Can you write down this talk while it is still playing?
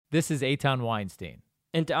This is Eitan Weinstein.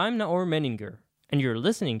 And I'm Naor Menninger, and you're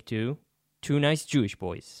listening to Two Nice Jewish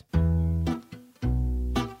Boys.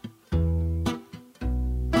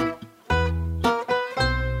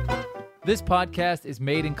 This podcast is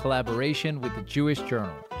made in collaboration with the Jewish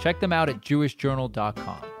Journal. Check them out at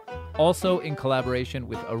jewishjournal.com. Also in collaboration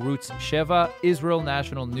with Arutz Sheva,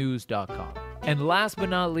 IsraelNationalNews.com. And last but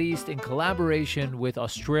not least, in collaboration with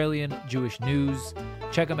Australian Jewish News,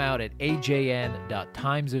 check them out at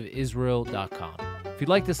ajn.timesofisrael.com. If you'd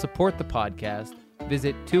like to support the podcast,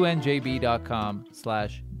 visit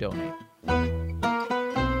 2njb.com/donate.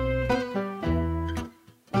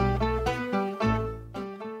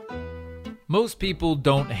 Most people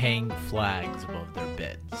don't hang flags above their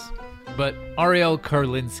beds, but Ariel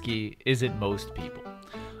Karlinsky isn't most people.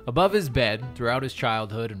 Above his bed, throughout his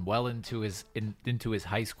childhood and well into his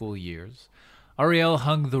high school years, Ariel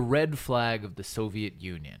hung the red flag of the Soviet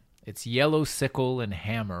Union, its yellow sickle and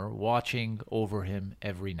hammer watching over him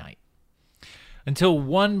every night. Until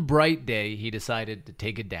one bright day he decided to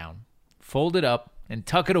take it down, fold it up, and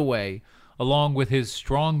tuck it away, along with his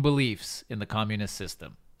strong beliefs in the communist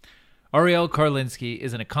system. Ariel Karlinsky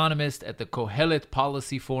is an economist at the Kohelet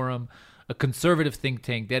Policy Forum, a conservative think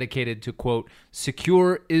tank dedicated to, quote,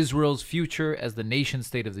 secure Israel's future as the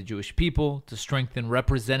nation-state of the Jewish people, to strengthen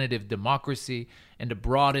representative democracy, and to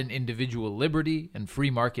broaden individual liberty and free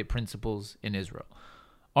market principles in Israel.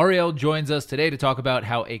 Ariel joins us today to talk about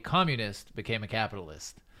how a communist became a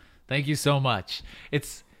capitalist. Thank you so much.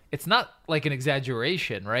 It's not like an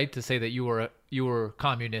exaggeration, right, to say that you were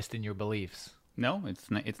communist in your beliefs. No, it's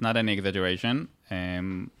not any exaggeration.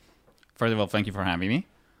 First of all, thank you for having me.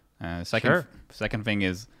 Second thing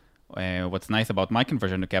is, what's nice about my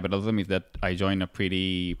conversion to capitalism is that I joined a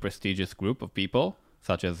pretty prestigious group of people,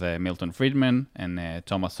 such as Milton Friedman and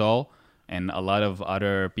Thomas Sowell, and a lot of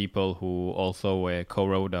other people who also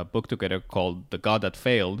co-wrote a book together called The God That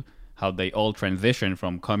Failed, how they all transition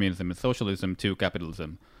from communism and socialism to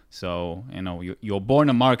capitalism. So, you're born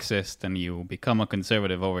a Marxist and you become a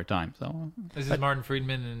conservative over time. So This is Martin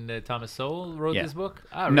Friedman and Thomas Sowell wrote this book?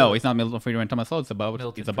 Really? No, it's not Milton Friedman and Thomas Sowell. It's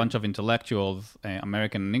a bunch of intellectuals,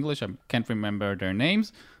 American and English. I can't remember their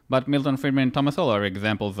names. But Milton Friedman and Thomas Sowell are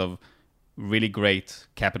examples of really great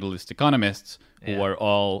capitalist economists who are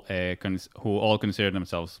all who all consider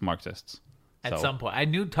themselves Marxists. At some point. I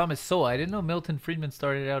knew Thomas Sowell. I didn't know Milton Friedman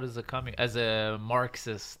started out as a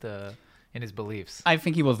Marxist in his beliefs. I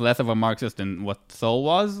think he was less of a Marxist than what Sowell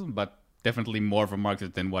was, but definitely more of a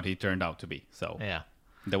Marxist than what he turned out to be. So yeah,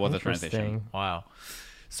 there was a transition. Wow.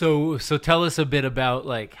 So tell us a bit about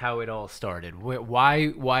like how it all started.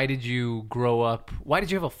 Why did you grow up? Why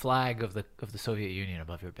did you have a flag of the Soviet Union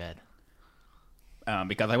above your bed?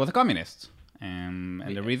 Because I was a communist.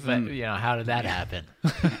 And the reason, how did that happen?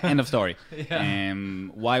 End of story. Yeah.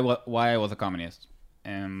 Why I was a communist?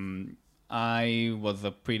 I was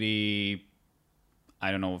a pretty,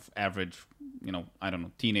 average,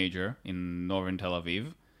 teenager in northern Tel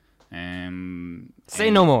Aviv. Say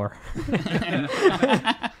no more.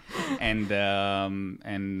 and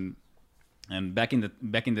back in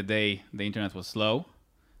the day, the internet was slow.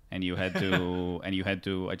 And you had to,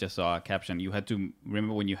 I just saw a caption, you had to,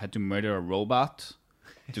 remember when you had to murder a robot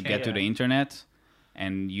to get to the internet?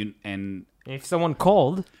 And if someone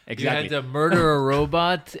called. Exactly. You had to murder a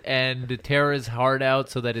robot and tear his heart out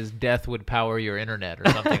so that his death would power your internet or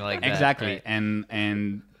something like that. Exactly.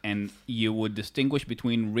 Right? And you would distinguish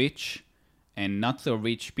between rich and not so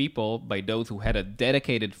rich people by those who had a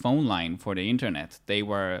dedicated phone line for the internet.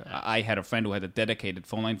 I had a friend who had a dedicated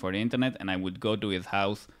phone line for the internet, and I would go to his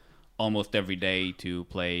house almost every day to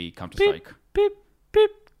play Counter-Strike. Beep,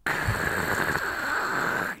 beep.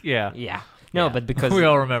 Yeah. Yeah. No, but because we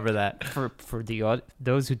all remember that. For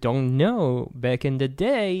those who don't know, back in the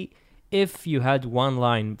day, if you had one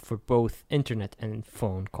line for both internet and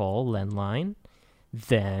phone call, landline,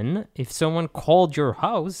 then if someone called your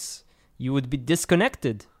house, you would be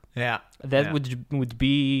disconnected. Yeah. That would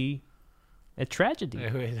be a tragedy.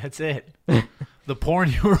 That's it. The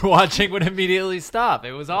porn you were watching would immediately stop.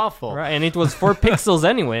 It was awful. Right, and it was 4 pixels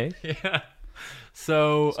anyway. Yeah.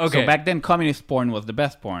 So, okay. So back then, communist porn was the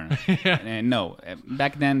best porn. No,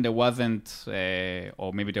 back then there wasn't,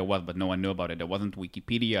 or maybe there was, but no one knew about it. There wasn't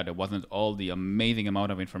Wikipedia. There wasn't all the amazing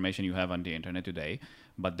amount of information you have on the internet today.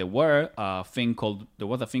 But there was a thing called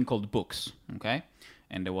books, okay?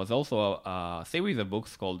 And there was also a series of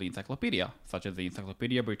books called the Encyclopedia, such as the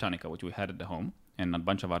Encyclopedia Britannica, which we had at the home, and a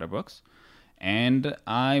bunch of other books. And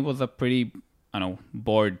I was a pretty,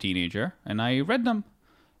 bored teenager, and I read them.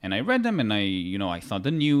 And I saw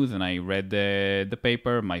the news, and I read the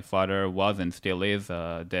paper. My father was and still is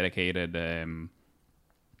a dedicated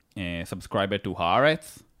subscriber to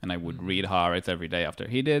Haaretz, and I would read Haaretz every day after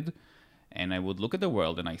he did. And I would look at the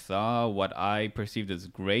world, and I saw what I perceived as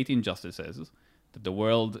great injustices, that the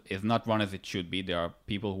world is not run as it should be. There are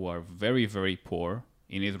people who are very, very poor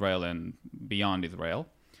in Israel and beyond Israel.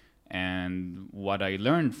 And what I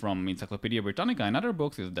learned from Encyclopedia Britannica and other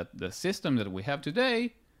books is that the system that we have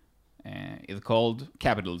today is called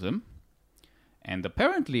capitalism. And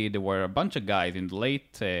apparently there were a bunch of guys in the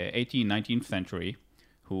late 18th, 19th century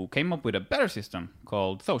who came up with a better system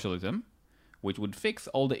called socialism, which would fix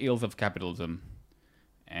all the ills of capitalism.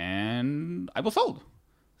 And I was sold.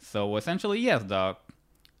 So essentially, yes,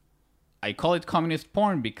 I call it communist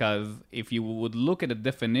porn because if you would look at the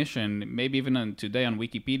definition, maybe even today on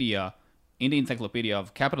Wikipedia, in the encyclopedia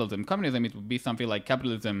of capitalism, communism, it would be something like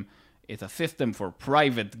capitalism is a system for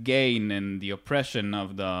private gain and the oppression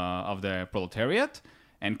of the proletariat.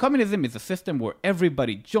 And communism is a system where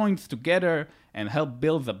everybody joins together and help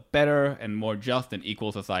build a better and more just and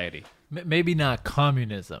equal society. Maybe not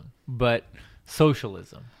communism, but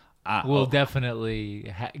socialism. We'll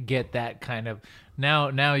definitely get that kind of.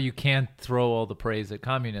 Now you can't throw all the praise at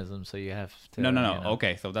communism, so you have to. No. You know.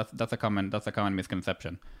 Okay, so that's a common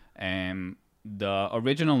misconception. The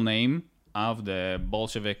original name of the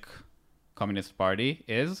Bolshevik Communist Party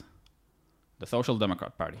is the Social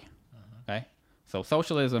Democrat Party. Okay, so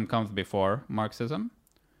socialism comes before Marxism.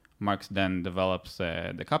 Marx then develops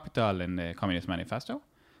the Capital and the Communist Manifesto.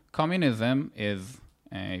 Communism is,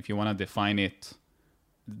 if you want to define it,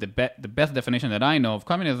 the best definition that I know of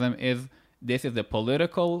communism is this is a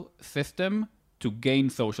political system to gain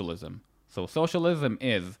socialism. So socialism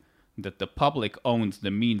is that the public owns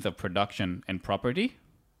the means of production and property,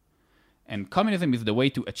 and communism is the way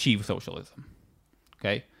to achieve socialism.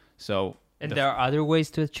 Okay, so And there are other ways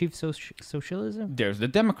to achieve socialism? there's the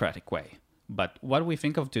democratic way. But what we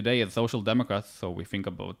think of today as social democrats, so we think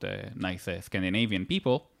about nice Scandinavian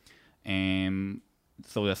people,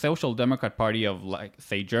 so the Social Democrat Party of, like,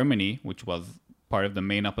 say, Germany, which was part of the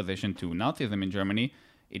main opposition to Nazism in Germany,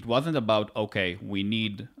 it wasn't about, okay, we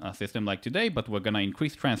need a system like today, but we're going to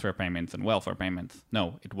increase transfer payments and welfare payments.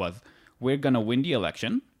 No, it was, we're going to win the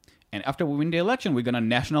election, and after we win the election, we're going to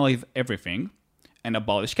nationalize everything and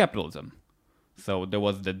abolish capitalism. So there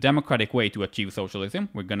was the democratic way to achieve socialism.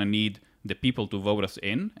 We're going to need the people to vote us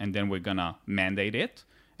in, and then we're going to mandate it.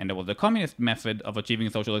 And there was the communist method of achieving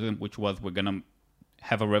socialism, which was we're going to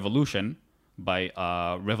have a revolution by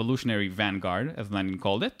a revolutionary vanguard, as Lenin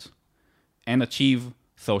called it, and achieve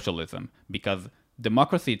socialism. Because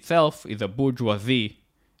democracy itself is a bourgeoisie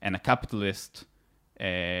and a capitalist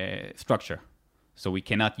structure. So we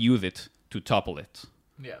cannot use it to topple it.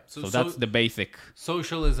 Yeah. So that's the basic.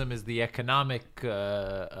 Socialism is the economic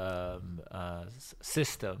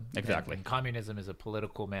system. Exactly. And communism is a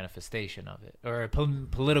political manifestation of it, or a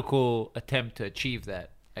political attempt to achieve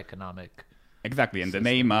that economic. Exactly, and system. the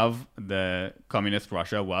name of the communist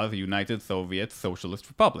Russia was United Soviet Socialist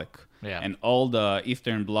Republic. Yeah. And all the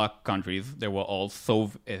Eastern Bloc countries, they were all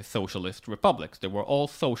socialist republics. They were all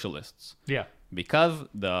socialists. Yeah. Because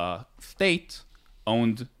the state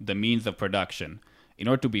owned the means of production. In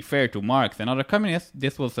order to be fair to Marx and other communists,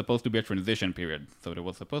 this was supposed to be a transition period. So there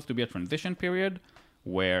was supposed to be a transition period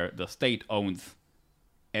where the state owns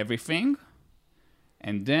everything.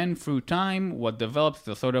 And then through time, what develops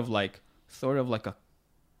is sort of like a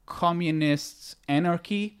communist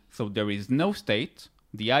anarchy. So there is no state.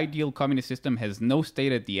 The ideal communist system has no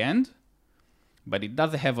state at the end, but it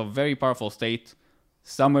does have a very powerful state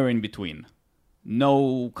somewhere in between.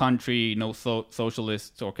 No country, no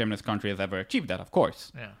socialist or communist country has ever achieved that, of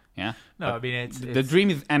course. Yeah. Yeah. No, But I mean it's the dream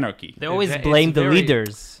is anarchy. They always It's blame the very-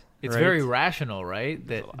 leaders. It's right? very rational, right?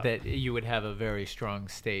 That you would have a very strong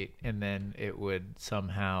state and then it would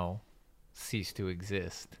somehow cease to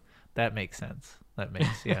exist. That makes sense. That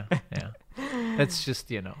makes yeah. That's just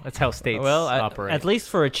that's how states operate. at least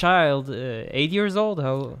for a child, 8 years old,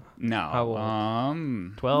 how No.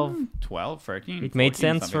 old? 12? 12, 13. It made 14,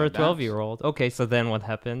 sense something for a like that. 12-year-old. Okay, so then what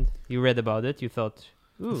happened? You read about it. You thought,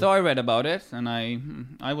 ooh. So I read about it, and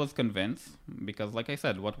I was convinced because, like I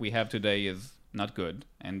said, what we have today is not good,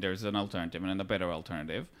 and there's an alternative and a better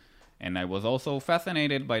alternative. And I was also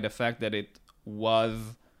fascinated by the fact that it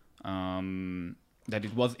was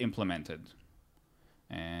implemented.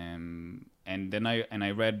 And then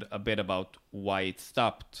I read a bit about why it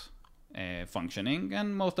stopped functioning,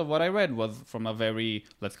 and most of what I read was from a very,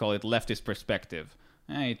 let's call it, leftist perspective.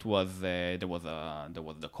 It was there was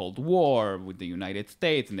the Cold War with the United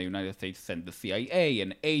States, and the United States sent the CIA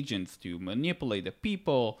and agents to manipulate the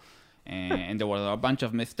people, and there were a bunch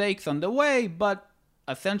of mistakes on the way, but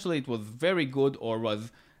essentially it was very good, or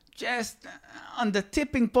was just on the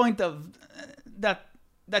tipping point of that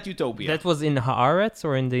utopia. That was in Haaretz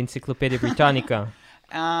or in the Encyclopedia Britannica?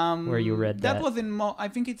 Where you read that? was in I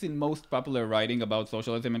think it's in most popular writing about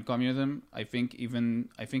socialism and communism. I think even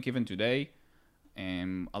today,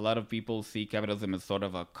 a lot of people see capitalism as sort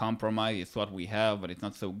of a compromise. It's what we have, but it's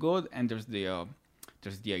not so good. And there's the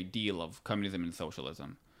ideal of communism and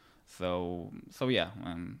socialism. So yeah,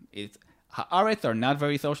 it's Haaretz are not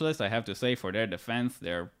very socialist. I have to say, for their defense,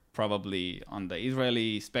 they're probably on the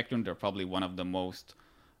Israeli spectrum. They're probably one of the most,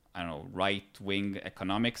 I don't know, right-wing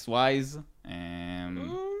economics-wise.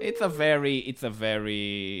 It's a very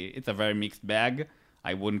mixed bag.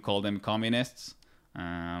 I wouldn't call them communists.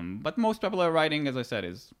 But most popular writing, as I said,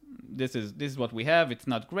 is this is what we have. It's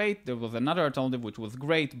not great. There was another alternative which was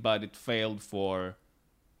great, but it failed for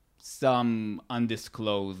some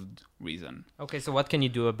undisclosed reason. Okay, so what can you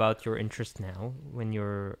do about your interest now? When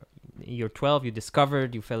you're 12, you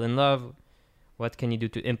discovered, you fell in love. What can you do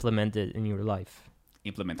to implement it in your life?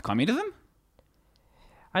 Implement communism?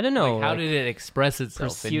 I don't know. Like, how did it express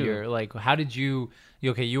itself in pursue. your, like, how did you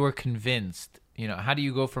were convinced, how do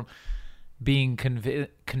you go from being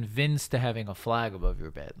convinced to having a flag above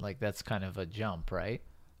your bed? Like, that's kind of a jump, right?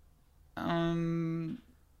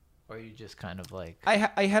 Or you just kind of like...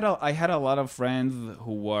 I had a lot of friends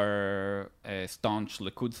who were staunch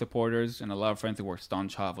Likud supporters, and a lot of friends who were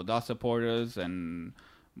staunch Havodah supporters, and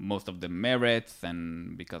most of them Meretz,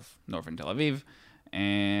 and because Northern Tel Aviv,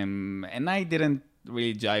 and I didn't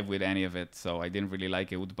really jive with any of it. So I didn't really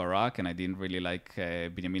like Ehud Barak, and I didn't really like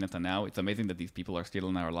Benjamin Netanyahu. It's amazing that these people are still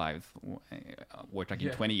in our lives. We're talking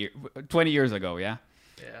 20 years ago, yeah.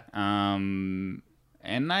 Yeah.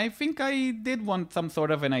 And I think I did want some sort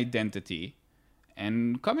of an identity,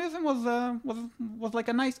 and communism was like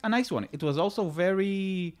a nice one. It was also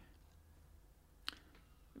very,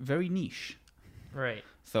 very niche. Right.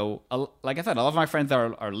 So, like I said, a lot of my friends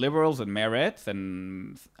are liberals and Meretz,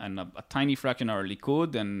 and a tiny fraction are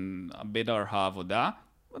Likud, and a bit are Havodah.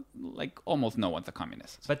 But like almost no one's a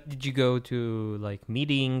communist. But did you go to like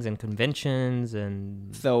meetings and conventions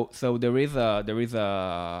and? So there is a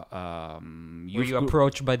Were you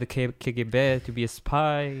approached by the KGB to be a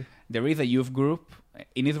spy? There is a youth group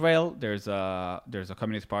in Israel. There's a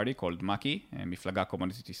communist party called Maki, Miflaga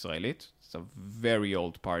Kommunistit Israelit. It's a very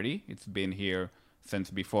old party. It's been here since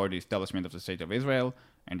before the establishment of the State of Israel.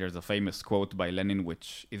 And there's a famous quote by Lenin,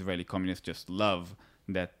 which Israeli communists just love,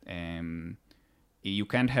 that you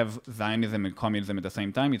can't have Zionism and communism at the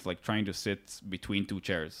same time. It's like trying to sit between two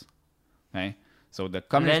chairs. Okay? So the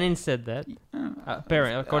Lenin said that,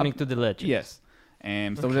 apparently, according to the legend. Yes.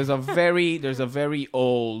 So there's a very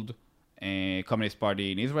old communist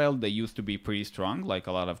party in Israel. They used to be pretty strong, like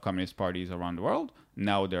a lot of communist parties around the world.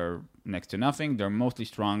 Now they're next to nothing. They're mostly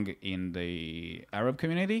strong in the Arab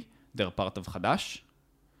community. They're part of Hadash.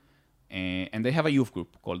 And they have a youth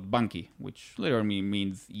group called Banki, which literally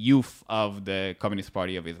means youth of the Communist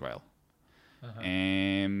Party of Israel. Uh-huh.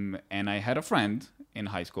 And I had a friend in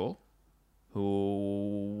high school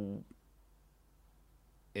who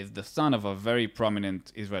is the son of a very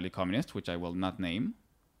prominent Israeli communist, which I will not name.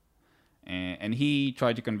 And he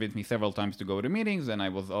tried to convince me several times to go to meetings, and I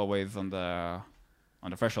was always on the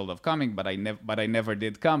threshold of coming, but I never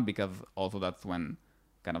did come, because also that's when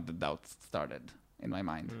kind of the doubts started in my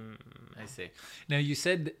mind. I see. Now you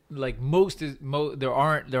said like there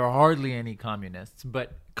are hardly any communists,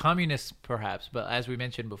 but communists perhaps. But as we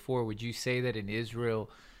mentioned before, would you say that in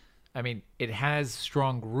Israel, I mean, it has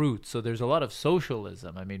strong roots. So there's a lot of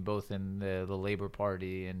socialism. I mean, both in the Labor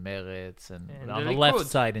Party and Meretz and on the left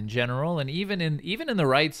side in general, and even in the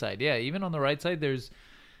right side. Yeah, even on the right side,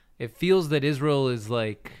 it feels that Israel is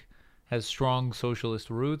has strong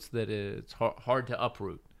socialist roots that it's hard to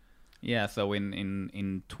uproot. Yeah, so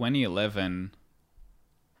in 2011,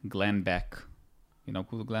 Glenn Beck, you know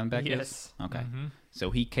who Glenn Beck is? Yes. Okay. Mm-hmm. So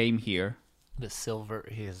he came here.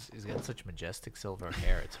 He's got such majestic silver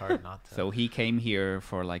hair. It's hard not to. So he came here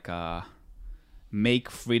for like a make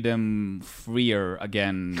freedom freer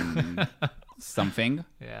again something.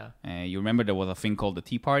 Yeah. You remember there was a thing called the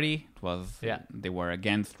Tea Party? It was They were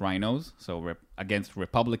against rhinos, so against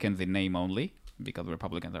Republicans in name only, because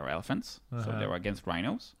Republicans are elephants. Uh-huh. So they were against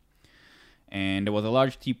rhinos. And there was a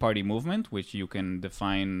large Tea Party movement, which you can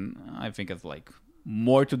define, I think, as like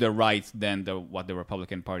more to the right than what the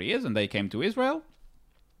Republican Party is. And they came to Israel.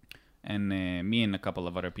 And me and a couple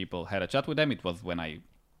of other people had a chat with them. It was when I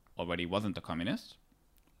already wasn't a communist.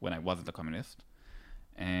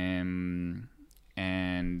 And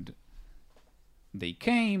they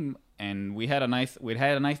came, and we had a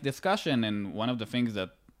nice discussion. And one of the things that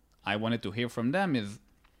I wanted to hear from them is,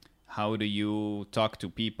 how do you talk to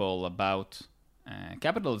people about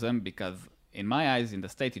capitalism? Because in my eyes, in the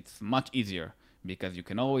States, it's much easier because you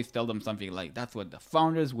can always tell them something like, that's what the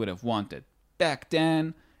founders would have wanted. Back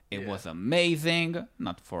then, it was amazing.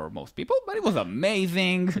 Not for most people, but it was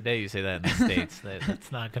amazing. Today you say that in the States.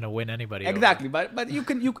 That's not going to win anybody Exactly, over. but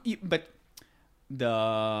but the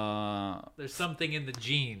There's something in the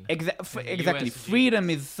gene. exactly. US Freedom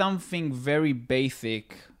genes. is something very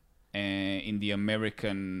basic in the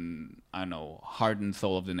American, I don't know, heart and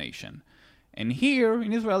soul of the nation. And here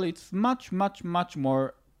in Israel, it's much, much, much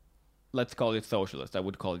more, let's call it socialist. I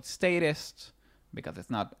would call it statist, because it's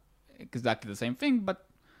not exactly the same thing, but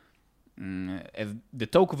as de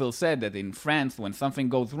Tocqueville said, that in France, when something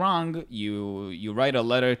goes wrong, you write a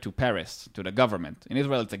letter to Paris, to the government. In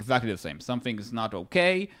Israel, it's exactly the same. Something is not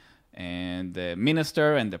okay, and the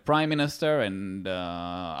minister and the prime minister and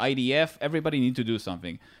IDF, everybody need to do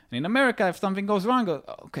something. And in America, if something goes wrong,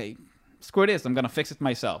 okay, screw this, I'm going to fix it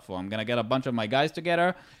myself. Or I'm going to get a bunch of my guys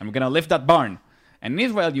together, and we're going to lift that barn. And in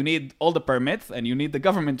Israel, you need all the permits, and you need the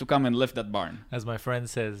government to come and lift that barn. As my friend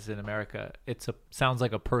says in America, sounds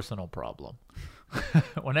like a personal problem.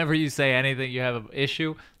 Whenever you say anything, you have an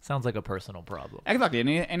issue, sounds like a personal problem. Exactly.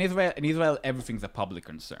 In Israel, everything's a public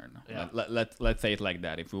concern. Yeah. Let's say it like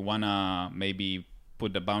that. If we want to maybe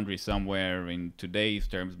put the boundary somewhere in today's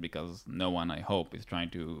terms, because no one, I hope, is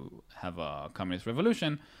trying to have a communist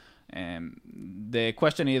revolution, the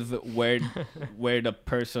question is where the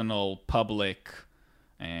personal public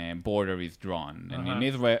border is drawn. And in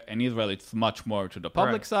Israel, it's much more to the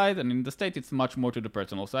public side, and in the States, it's much more to the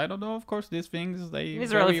personal side. Although, of course, these things they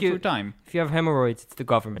Israel, vary through time. If you have hemorrhoids, it's the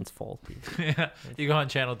government's fault. Yeah, you go on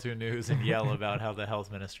Channel 2 News and yell about how the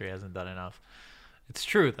health ministry hasn't done enough. It's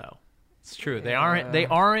true, though. It's true. They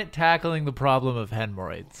aren't tackling the problem of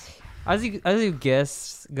hemorrhoids. As you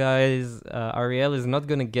guess, guys, Ariel is not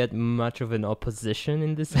gonna get much of an opposition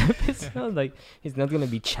in this episode. Like, he's not gonna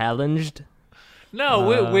be challenged. No,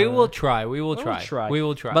 we will try. We will try. We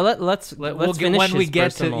will try. But let's finish when we his get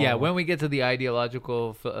personal- when we get to the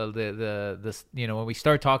ideological, when we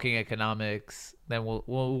start talking economics, then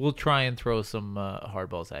we'll try and throw some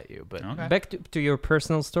hardballs at you. But Okay. Back to your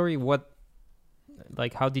personal story.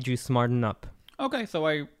 How did you smarten up? Okay, so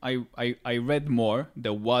I read more.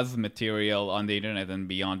 There was material on the internet and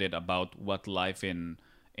beyond it about what life in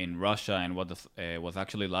Russia and what was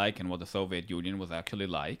actually like, and what the Soviet Union was actually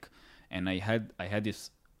like. And I had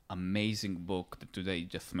this amazing book that today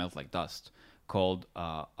just smells like dust, called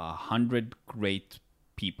 100 Great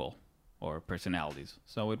People or Personalities.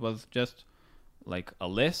 So it was just like a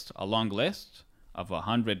long list of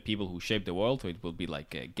 100 people who shaped the world. So it will be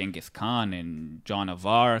like Genghis Khan and Joan of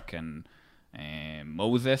Arc and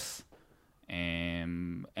Moses,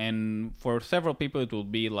 and for several people it will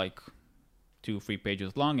be like 2-3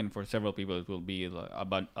 pages long, and for several people it will be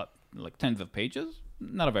about tens of pages.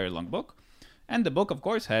 Not a very long book. And the book, of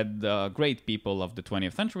course, had great people of the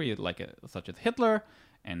 20th century, such as Hitler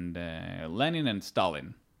and Lenin and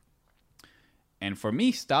Stalin. And for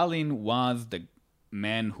me, Stalin was the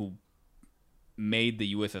man who made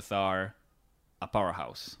the USSR a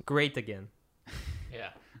powerhouse. Great again.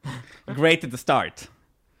 yeah, Great at the start.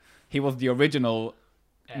 He was the original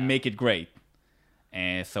make it great.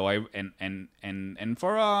 So I and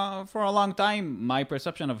for a long time, my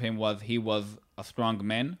perception of him was he was a strong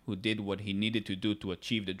man who did what he needed to do to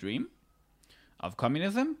achieve the dream of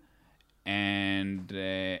communism, and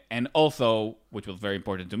also, which was very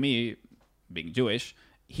important to me, being Jewish,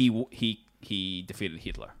 he defeated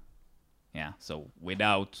Hitler. Yeah. So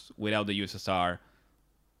without the USSR,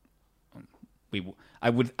 I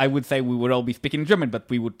would say we would all be speaking German, but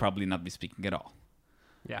we would probably not be speaking at all.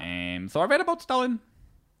 Yeah. So I read about Stalin.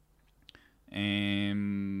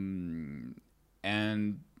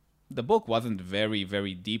 And the book wasn't very,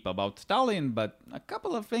 very deep about Stalin, but a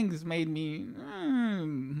couple of things made me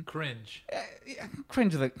cringe.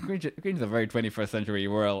 cringe. Cringe is a very 21st century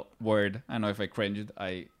word. I don't know if I cringed.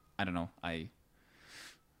 I don't know. I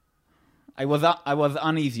was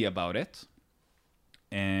uneasy about it.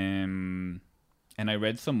 And I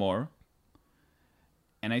read some more.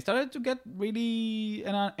 And I started to get really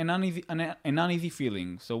an uneasy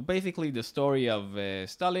feeling. So basically, the story of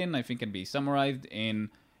Stalin, I think, can be summarized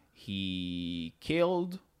in he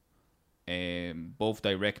killed both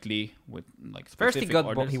directly with like First, specific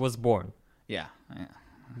orders. he was born. Yeah.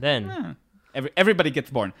 Then Everybody gets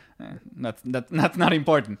born. That's not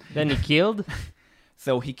important. Then he killed.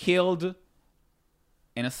 So he killed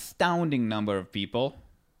an astounding number of people.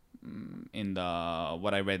 In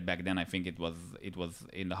what I read back then, I think it was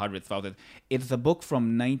in the hundreds of thousands. It's a book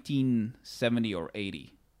from 1970 or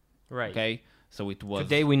 80. Right. Okay, So it was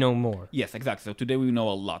Today we know more. Yes, exactly. So today we know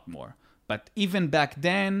a lot more. But even back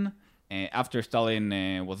then, after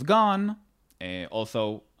Stalin was gone,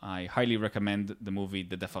 also I highly recommend the movie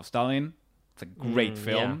The Death of Stalin. It's a great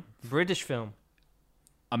film. Yeah. British film.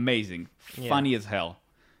 Amazing. Yeah. Funny as hell.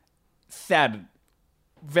 Sad.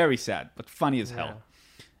 Very sad, but funny as hell.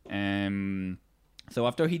 So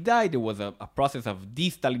after he died, there was a process of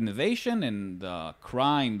de-Stalinization, and the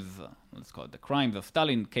crimes, let's call it the crimes of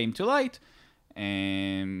Stalin, came to light.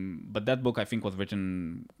 But that book, I think, was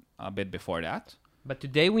written a bit before that. But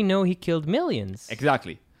today we know he killed millions.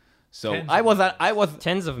 Exactly. So Tens I of was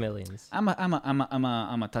Tens of millions. I'm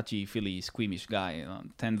a touchy-feely, squeamish guy.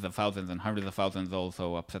 Tens of thousands and hundreds of thousands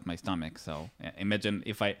also upset my stomach. So imagine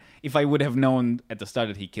if I would have known at the start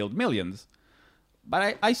that he killed millions.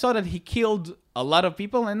 But I saw that he killed a lot of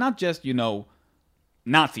people, and not just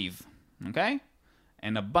Nazis, okay,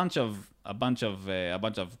 and a bunch of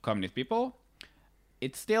communist people.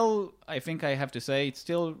 It's still, I think I have to say, it's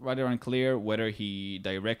still rather unclear whether he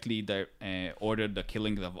directly ordered the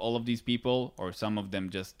killings of all of these people, or some of them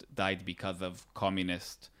just died because of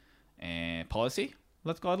communist policy.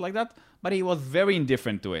 Let's call it like that. But he was very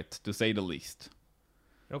indifferent to it, to say the least.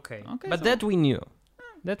 Okay. Okay, But so- that we knew.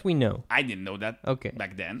 That we know. I didn't know that Okay.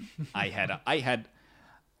 back then. I had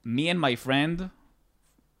me and my friend.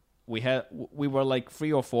 We were like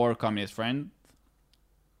 3 or 4 communist friends.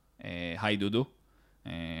 Hi Dudu.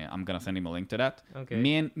 I'm gonna send him a link to that. Okay.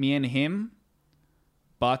 Me and him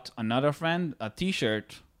bought another friend a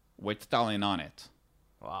T-shirt with Stalin on it.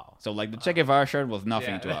 Wow. So like the Che Guevara shirt was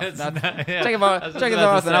nothing to us. That's not- yeah. Che Guevara, I was Che just Guevara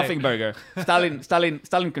about was to a say. nothing burger.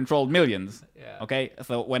 Stalin controlled millions. Yeah. Okay,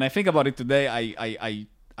 so when I think about it today,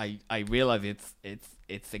 I realize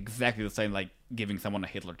it's exactly the same like giving someone a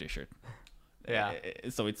Hitler T-shirt. Yeah.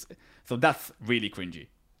 So that's really cringy.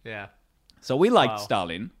 Yeah. So we liked Wow.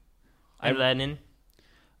 Stalin. And Lenin.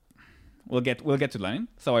 We'll get to Lenin.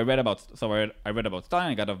 So I read about Stalin.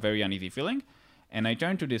 I got a very uneasy feeling, and I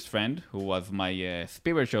turned to this friend who was my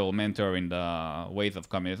spiritual mentor in the ways of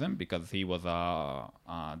communism, because he was a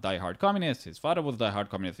diehard communist. His father was a diehard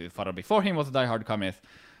communist. His father before him was a diehard communist.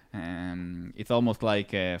 And it's almost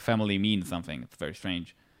like family means something. It's very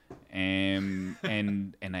strange. And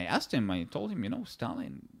I asked him. I told him,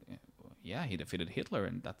 Stalin. Yeah, he defeated Hitler,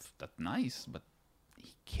 and that's nice, but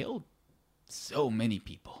he killed so many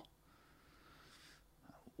people.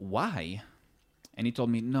 Why? And he told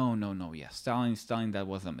me, no, yeah, Stalin, that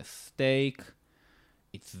was a mistake.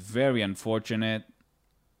 It's very unfortunate.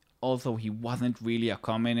 Also, he wasn't really a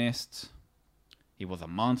communist. He was a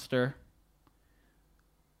monster.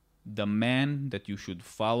 The man that you should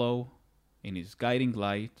follow in his guiding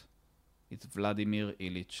light is Vladimir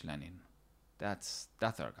Ilyich Lenin. That's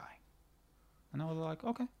our guy. And I was like,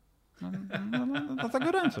 okay, that's a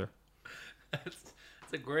good answer.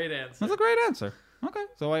 That's a great answer. That's a great answer. Okay,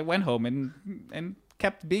 so I went home and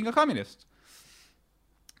kept being a communist.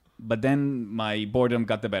 But then my boredom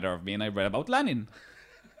got the better of me, and I read about Lenin.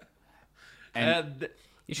 And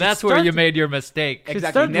You should that's where start- you made your mistake. should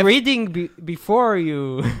Exactly. start reading before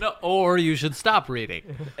you. No, or you should stop reading.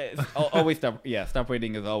 always stop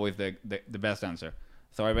reading is always the best answer.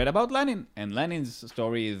 So I read about Lenin, and Lenin's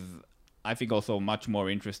story is, I think, also much more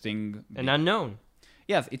interesting. An unknown.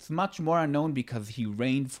 Yes, it's much more unknown because he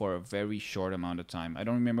reigned for a very short amount of time. I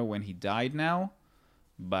don't remember when he died now,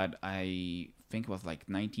 but I think it was like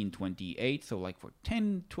 1928, so like for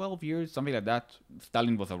 10, 12 years, something like that.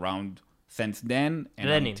 Stalin was around since then and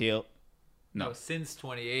Lenin. until... No, Since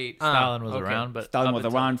 28, Ah, Stalin was okay. around, but Stalin up was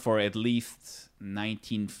until- around for at least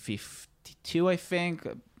 1952, I think.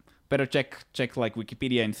 Better check like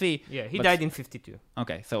Wikipedia and see. Yeah, he But- died in 52.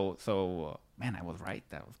 Okay, so man, I was right.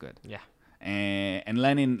 That was good. Yeah. And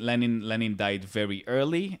Lenin died very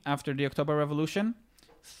early after the October Revolution.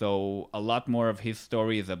 So a lot more of his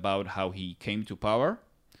story is about how he came to power.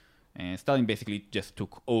 And Stalin basically just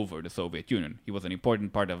took over the Soviet Union. He was an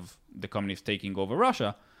important part of the communists taking over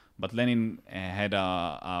Russia. But Lenin had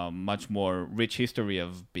a much more rich history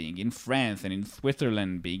of being in France and in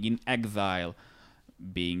Switzerland, being in exile,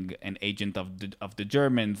 being an agent of the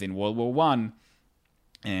Germans in World War One.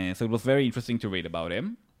 And so it was very interesting to read about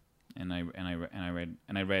him. And I read,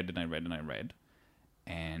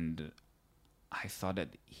 and I saw that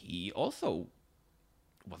he also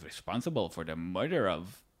was responsible for the murder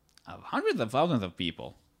of hundreds of thousands of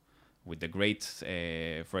people, with the great,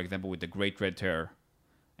 for example, with the Great Red Terror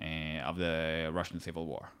of the Russian Civil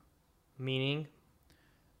War, Meaning?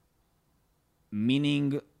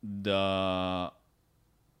 meaning the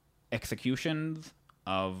executions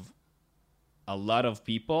of a lot of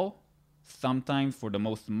people, sometimes for the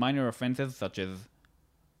most minor offenses, such as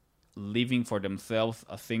leaving for themselves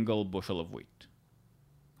a single bushel of wheat.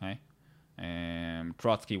 Okay?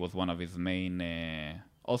 Trotsky was one of his main...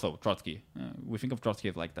 also, Trotsky. We think of Trotsky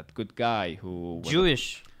as like that good guy who... was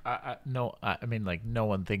Jewish. No, I mean, like, no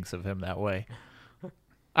one thinks of him that way.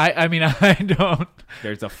 I mean, I don't.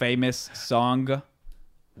 There's a famous song.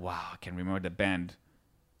 Wow, I can't remember the band.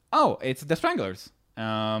 Oh, it's the Stranglers.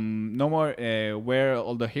 No more. Where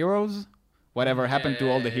all the heroes? Whatever happened to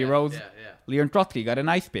all the heroes? Leon Trotsky got an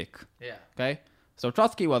ice pick. Yeah. Okay, so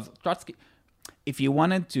Trotsky. If you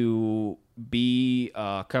wanted to be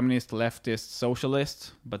a communist, leftist,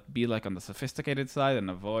 socialist, but be like on the sophisticated side and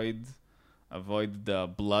avoid the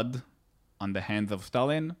blood on the hands of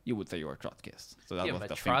Stalin, you would say you were Trotskyist. So that was but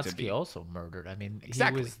the thing to Trotsky be. also murdered. I mean,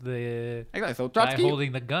 Exactly. he was the Exactly. So guy Trotsky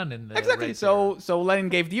holding the gun in the Exactly. race So Lenin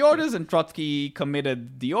gave the orders, and Trotsky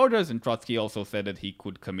committed the orders, and Trotsky also said that he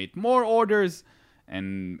could commit more orders,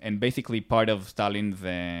 and basically part of Stalin's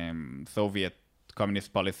Soviet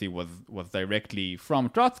communist policy was directly from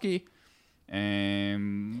Trotsky.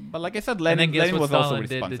 But like I said, and then Lenin guess what was also Stalin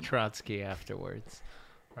did responsible. to Trotsky afterwards,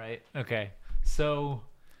 right? Okay, so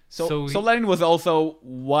So Lenin was also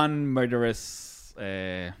one murderous.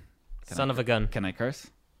 Son of a gun. Can I curse?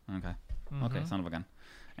 Okay. Mm-hmm. Okay, son of a gun.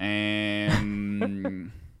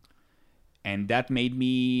 And that made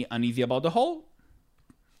me uneasy about the whole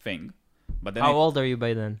thing. But then How old are you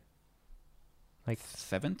by then? Like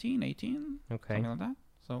 17, 18? okay. Something like that.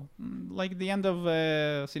 So, like the end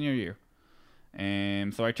of senior year.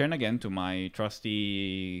 And so I turn again to my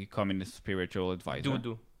trusty communist spiritual advisor.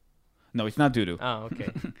 Dudu. No, it's not Dudu. Oh, okay.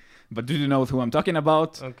 But Dudu knows who I'm talking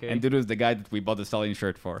about. Okay. And Dudu is the guy that we bought the Stalin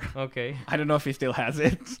shirt for. Okay. I don't know if he still has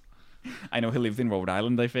it. I know he lives in Rhode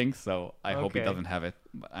Island, I think, so I hope he Okay. doesn't have it.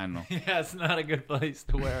 But I don't know. yeah, it's not a good place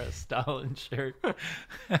to wear a Stalin shirt.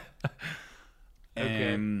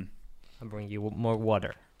 Okay. I'll bring you more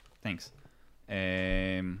water. Thanks.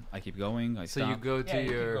 I keep going. I So stop. you go to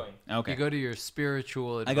your Okay. you go to your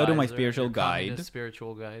spiritual advisor. I go to my your spiritual communist guide.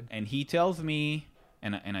 Spiritual guide. And he tells me,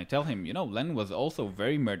 and I tell him, Lenin was also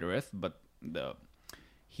very murderous, but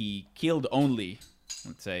he killed only,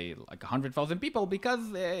 let's say, like 100,000 people because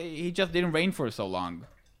he just didn't reign for so long.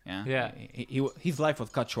 Yeah. Yeah. His life was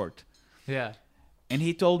cut short. Yeah. And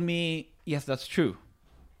he told me, yes, that's true,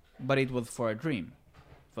 but it was for a dream.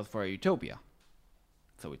 It was for a utopia.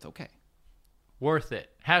 So it's okay. Worth it.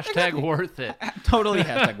 Hashtag worth it. Totally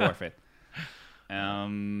hashtag worth it.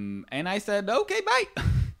 And I said, okay, bye.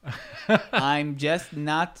 I'm just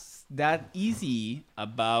not that easy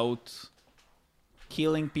about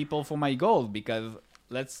killing people for my goals because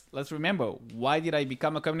let's remember, why did I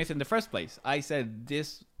become a communist in the first place? I said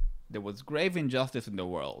there was grave injustice in the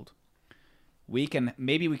world.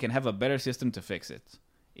 Maybe we can have a better system to fix it.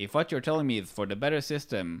 If what you're telling me is for the better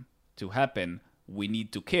system to happen, we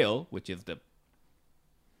need to kill, which is the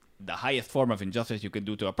highest form of injustice you can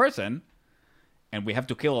do to a person, and we have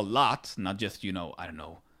to kill a lot, not just, I don't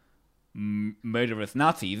know, murderous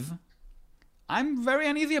Nazis, I'm very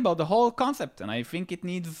uneasy about the whole concept, and I think it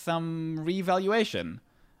needs some reevaluation.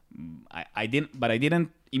 I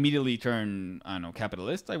didn't immediatly turn, I don't know,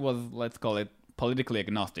 capitalist. I was, let's call it, politically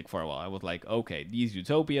agnostic for a while. I was like, okay, these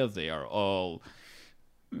utopias, they are all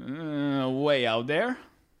way out there,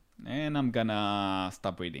 and I'm gonna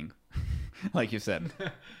stop reading, like you said.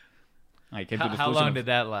 I came to the How solution long of did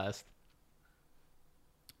that last?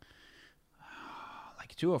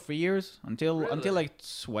 like 2 or 3 years until Really? like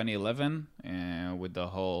 2011 with the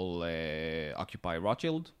whole Occupy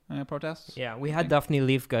Rothschild protests. Yeah, we had Daphne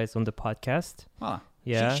Leaf guys on the podcast. Voilà.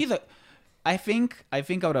 Yeah. She's I think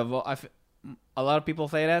out of all, a lot of people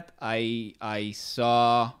say that I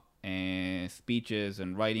saw speeches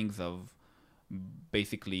and writings of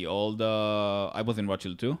basically all the. I was in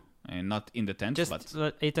Rothschild too, and not in the tent, Just,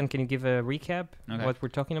 but Ethan, can you give a recap Okay. what we're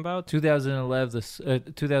talking about?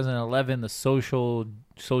 2011, the social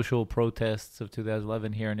protests of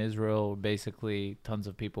 2011 here in Israel. Basically, tons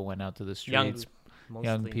of people went out to the streets. Young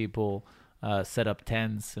Mostly. people set up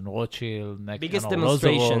tents in Rothschild. Biggest on Roosevelt.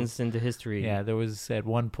 demonstrations in the history. Yeah, there was at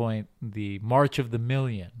one point the March of the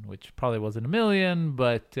Million, which probably wasn't a million,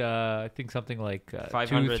 but I think something like 2, 3,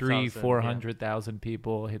 500,000, 400,000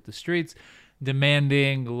 people hit the streets,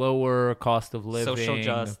 demanding lower cost of living, Social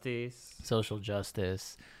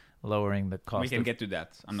justice. lowering the cost. we can of, get to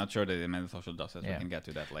that. I'm not sure that they meant social justice. Yeah. We can get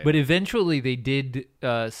to that later. but eventually they did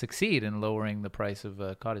succeed in lowering the price of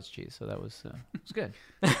cottage cheese, so that was it's good.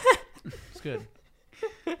 It's good.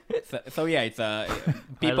 so yeah, it's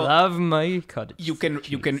people. I love my cottage. You can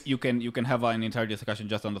cheese. have an entire discussion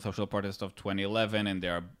just on the social protest of 2011, and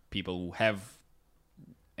there are people who have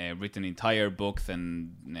written entire books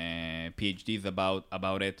and PhDs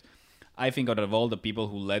about it. I think out of all the people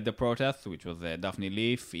who led the protests, which was Daphne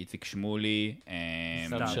Leaf, Itzik Shmuli,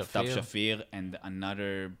 Stav Shafir, and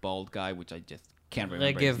another bald guy, which I just can't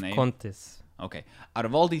remember his name. Kontis. Okay. Out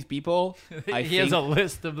of all these people, He has a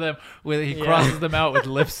list of them where he crosses them out with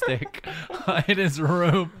lipstick in his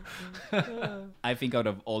room. I think out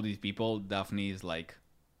of all these people, Daphne is like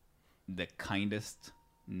the kindest,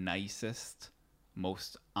 nicest,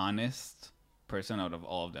 most honest person out of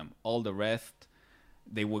all of them. All the rest,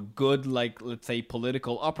 they were good, like, let's say,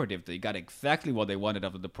 political operatives. They got exactly what they wanted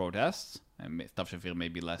after the protests. And Stav Shafir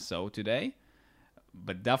maybe less so today.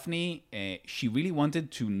 But Daphne, she really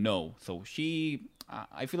wanted to know. So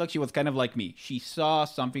I feel like she was kind of like me. She saw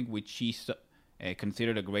something which she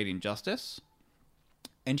considered a great injustice,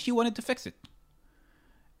 and she wanted to fix it.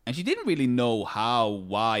 And she didn't really know how,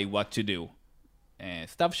 why, what to do.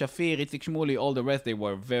 Stav Shafir, Itzik Shmuli, all the rest, they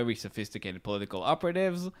were very sophisticated political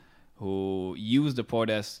operatives who used the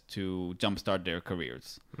protests to jumpstart their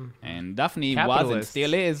careers. Mm-hmm. And Daphne was and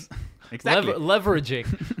still is. Exactly. Leveraging.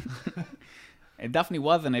 And Daphne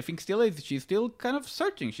was, and I think still is. She's still kind of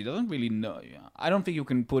searching. She doesn't really know. I don't think you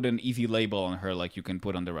can put an easy label on her like you can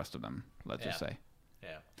put on the rest of them. Let's just say.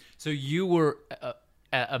 Yeah. So you were,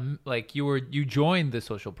 you joined the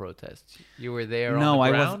social protests. You were there. No,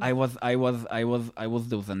 on the ground? I was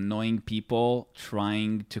those annoying people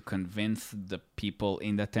trying to convince the people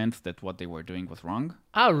in the tents that what they were doing was wrong.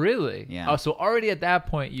 Oh, really? Yeah. Oh, so already at that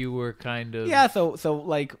point you were kind of... Yeah, so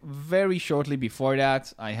like very shortly before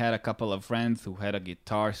that, I had a couple of friends who had a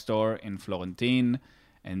guitar store in Florentine,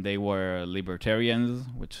 and they were libertarians,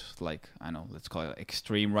 which is like, I don't know, let's call it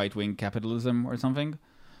extreme right-wing capitalism or something.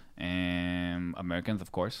 Americans,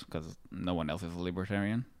 of course, because no one else is a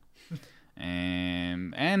libertarian.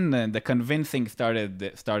 And the convincing started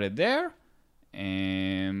there.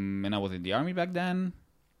 And I was in the army back then.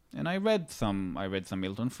 And I read some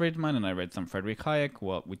Milton Friedman and I read some Friedrich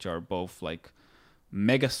Hayek, which are both like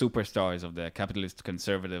mega superstars of the capitalist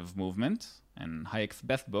conservative movement. And Hayek's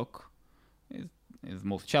best book is his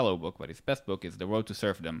most shallow book, but his best book is The Road to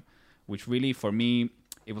Serfdom, which really, for me,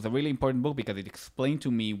 it was a really important book because it explained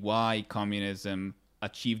to me why communism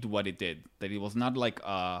achieved what it did. That it was not like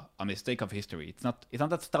a mistake of history. It's not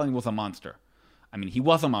that Stalin was a monster. I mean, he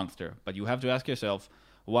was a monster, but you have to ask yourself,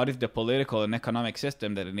 what is the political and economic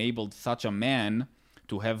system that enabled such a man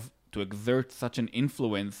to exert such an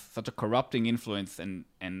influence, such a corrupting influence, and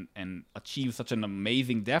achieve such an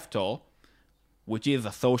amazing death toll, which is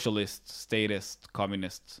a socialist, statist,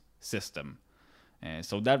 communist system.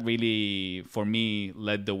 So that really, for me,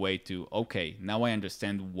 led the way to, okay, now I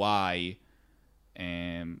understand why,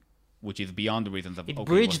 which is beyond the reasons of... It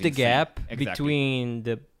bridged the gap between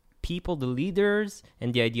the people, the leaders,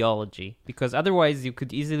 and the ideology. Because otherwise you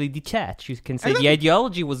could easily detach. You can say the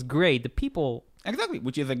ideology was great, the people... Exactly,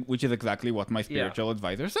 which is exactly what my spiritual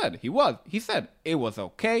advisor said. He said, it was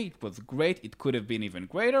okay, it was great, it could have been even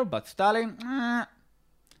greater, but Stalin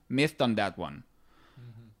missed on that one.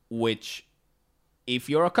 Mm-hmm. Which... if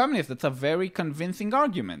you're a communist, that's a very convincing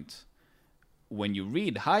argument. When you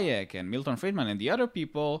read Hayek and Milton Friedman and the other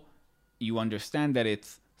people, you understand that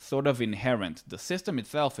it's sort of inherent. The system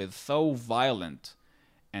itself is so violent,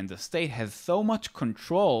 and the state has so much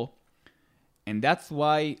control, and that's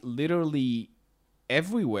why literally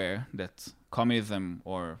everywhere that communism,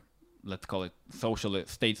 or let's call it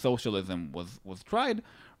state socialism, was tried,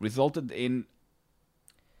 resulted in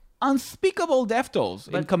unspeakable death tolls.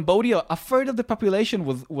 In Cambodia, a third of the population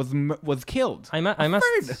was killed. I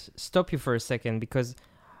must stop you for a second, because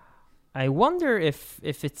I wonder if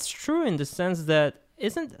it's true in the sense that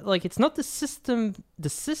it's not the system.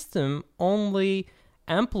 The system only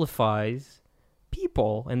amplifies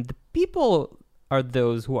people, and the people are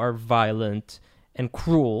those who are violent and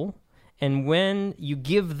cruel. And when you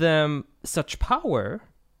give them such power,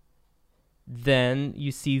 then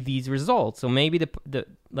you see these results. So maybe the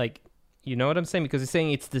you know what I'm saying? Because you're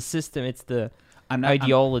saying it's the system, it's the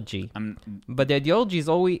ideology. But the ideology is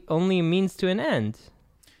only a means to an end.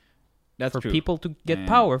 That's for true. People to get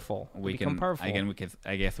powerful, become powerful.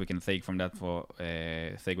 I guess we can take from that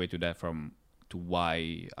segue to that to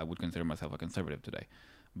why I would consider myself a conservative today.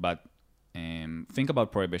 But think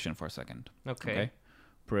about prohibition for a second. Okay?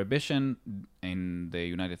 Prohibition in the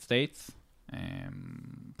United States.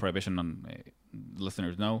 Prohibition on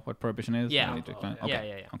listeners know what prohibition is? Yeah. Okay.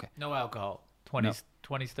 Yeah. Okay. No alcohol. 20s,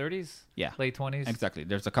 30s? Yeah. Late 20s? Exactly.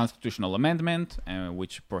 There's a constitutional amendment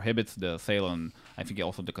which prohibits the sale and I think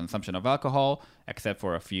also the consumption of alcohol, except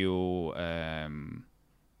for a few I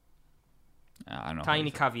don't know.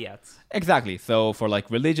 Tiny caveats. Exactly. So for like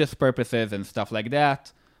religious purposes and stuff like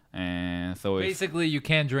that, So if, Basically, you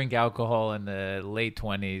can drink alcohol in the late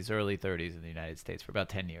 20s, early 30s in the United States for about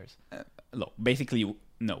 10 years. no, basically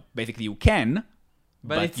you can,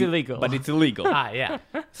 But it's illegal. But it's illegal. Yeah.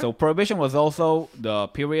 So prohibition was also the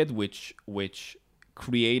period which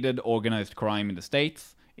created organized crime in the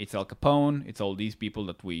States. It's Al Capone. It's all these people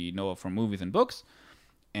that we know from movies and books.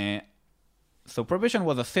 So prohibition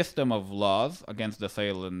was a system of laws against the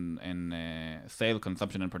sale and sale,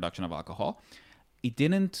 consumption, and production of alcohol. It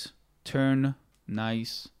didn't turn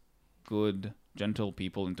nice, good, gentle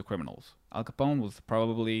people into criminals. Al Capone was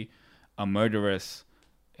probably a murderous,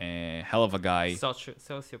 hell of a guy.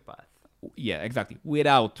 Sociopath. Yeah, exactly.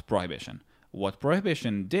 Without prohibition. What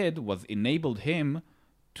prohibition did was enabled him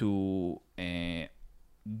to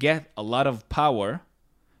get a lot of power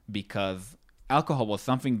because alcohol was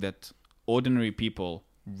something that ordinary people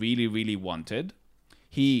really, really wanted.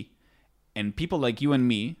 And people like you and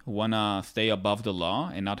me who want to stay above the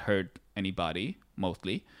law and not hurt anybody,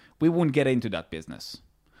 mostly, we wouldn't get into that business.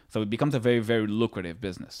 So it becomes a very, very lucrative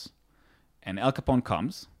business. And Al Capone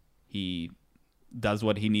comes. He does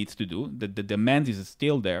what he needs to do. The demand is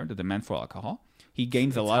still there, the demand for alcohol. He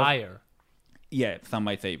gains a lot higher. Yeah, some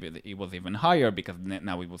might say it was even higher because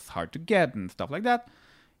now it was hard to get and stuff like that.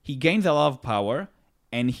 He gains a lot of power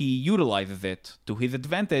and he utilizes it to his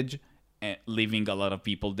advantage, leaving a lot of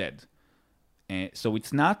people dead. So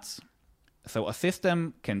it's not... So a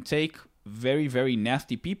system can take very, very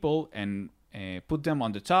nasty people and put them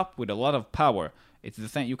on the top with a lot of power. It's the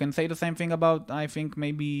same. You can say the same thing about, I think,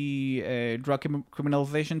 maybe drug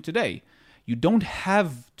criminalization today. You don't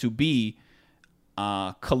have to be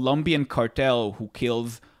a Colombian cartel who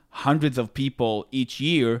kills hundreds of people each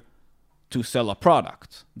year to sell a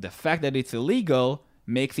product. The fact that it's illegal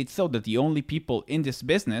makes it so that the only people in this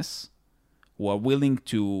business who are willing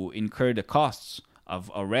to incur the costs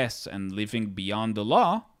of arrests and living beyond the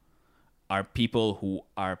law are people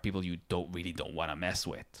you don't want to mess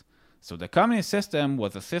with. So the communist system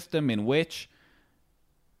was a system in which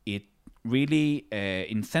it really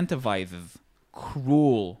incentivizes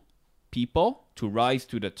cruel people to rise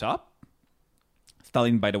to the top.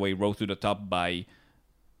 Stalin, by the way, rose to the top by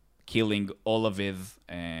killing all of his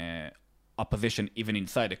opposition, even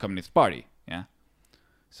inside the Communist Party. Yeah.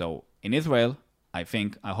 So in Israel, I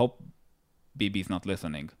hope Bibi's not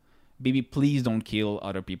listening. Bibi, please don't kill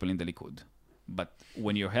other people in the Likud. But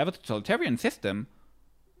when you have a totalitarian system,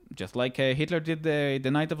 just like Hitler did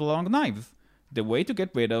the Night of the Long Knives, the way to get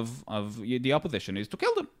rid of the opposition is to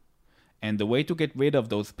kill them. And the way to get rid of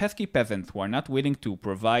those pesky peasants who are not willing to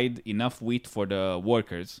provide enough wheat for the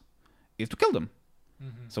workers is to kill them.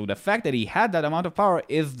 Mm-hmm. So the fact that he had that amount of power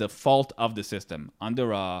is the fault of the system.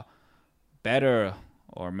 Under a better,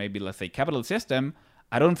 or maybe let's say capitalist system,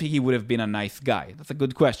 I don't think he would have been a nice guy. That's a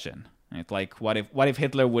good question. It's like, what if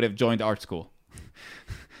Hitler would have joined art school?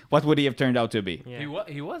 What would he have turned out to be? Yeah.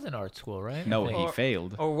 He was in art school, right? No, he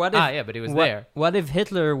failed. Or what if? Yeah, but he was there. What if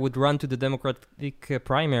Hitler would run to the Democratic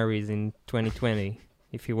primaries in 2020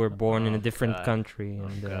 if he were born in a different country?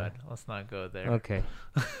 And, God, let's not go there. Okay.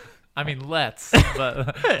 I mean, let's,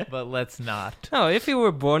 but let's not. No, if he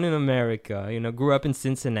were born in America, grew up in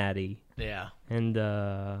Cincinnati, Yeah. and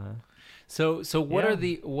So what Yeah. are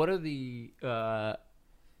the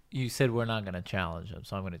you said we're not going to challenge them,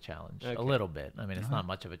 so I'm going to challenge a little bit. I mean, it's not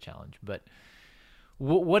much of a challenge, but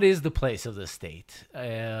what is the place of the state?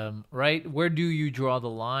 Right? Where do you draw the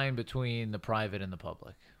line between the private and the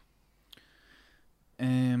public?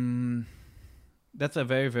 That's a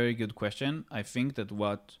very, very good question. I think that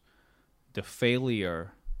what the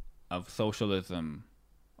failure of socialism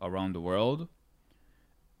around the world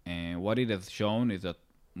and what it has shown is that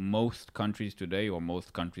most countries today, or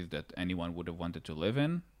most countries that anyone would have wanted to live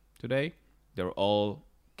in today, they're all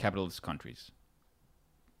capitalist countries.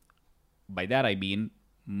 By that I mean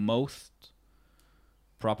most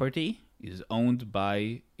property is owned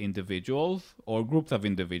by individuals or groups of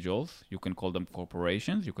individuals. You can call them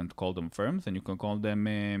corporations, you can call them firms, and you can call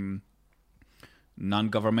them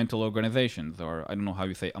non-governmental organizations, or I don't know how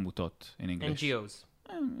you say amutot in English. NGOs.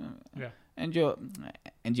 Yeah.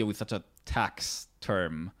 NGO is such a tax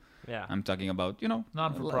term. Yeah. I'm talking about,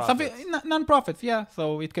 Non-for-profits. Non-profits, yeah.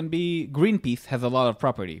 So it can be Greenpeace has a lot of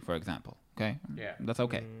property, for example. Okay? Yeah. That's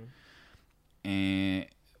okay.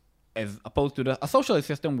 As opposed to a socialist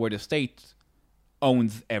system where the state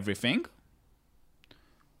owns everything,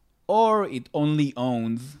 or it only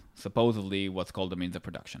owns, supposedly, what's called the means of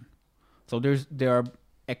production. So there are,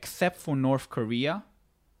 except for North Korea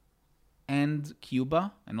and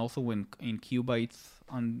Cuba, and also when in Cuba it's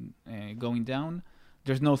going down,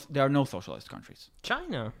 there are no socialist countries.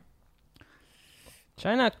 China.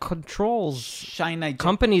 China controls China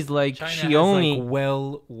companies like China Xiaomi.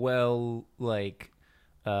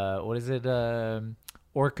 has what is it?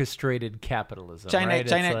 Orchestrated capitalism. right?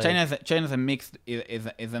 It's like- China's a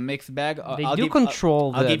mixed bag. They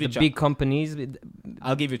control I'll the give you big companies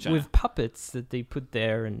I'll give you China. with puppets that they put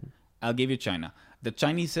there. And I'll give you China. The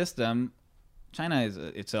Chinese system, China is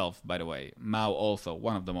itself, by the way, Mao also,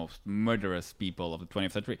 one of the most murderous people of the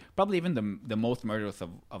 20th century, probably even the most murderous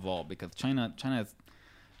of all, because China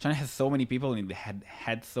has so many people, and it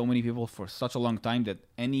had so many people for such a long time that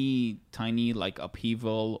any tiny like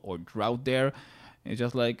upheaval or drought there, it's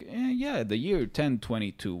just like, yeah, the year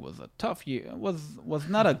 1022 was a tough year, was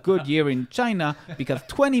not a good year in China because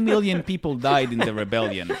 20 million people died in the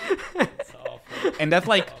rebellion. And that's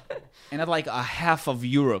like a half of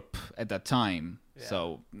Europe at that time. Yeah.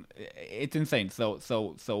 So it's insane.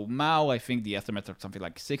 So Mao, I think the estimates are something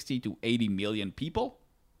like 60 to 80 million people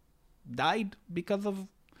died because of.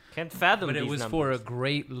 Can't fathom. But it these was numbers. for a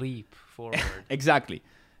great leap forward. Exactly.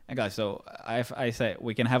 And guys, so I say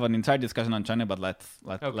we can have an entire discussion on China, but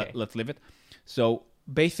let's leave it. So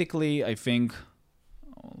basically, I think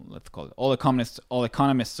let's call it all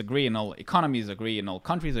economists agree, and all economies agree, and all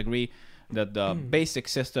countries agree that the basic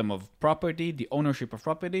system of property, the ownership of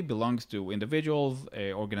property, belongs to individuals,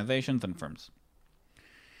 organizations, and firms.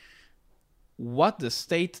 What the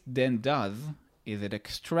state then does is it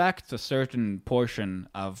extracts a certain portion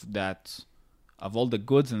of all the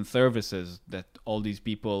goods and services that all these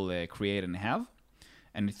people create and have,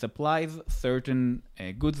 and it supplies certain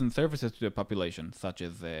goods and services to the population, such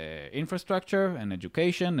as infrastructure and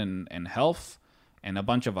education and health and a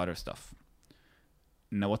bunch of other stuff.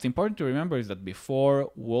 Now, what's important to remember is that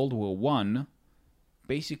before World War I,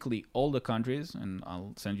 basically all the countries, and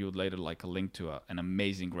I'll send you later like a link to an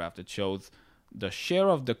amazing graph that shows the share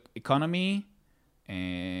of the economy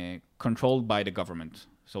controlled by the government.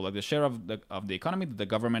 So like the share of the economy that the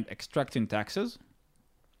government extracts in taxes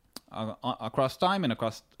across time and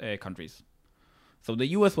across countries. So the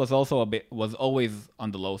US was always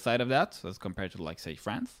on the low side of that as compared to like say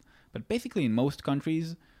France. But basically in most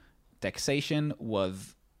countries, taxation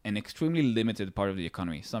was an extremely limited part of the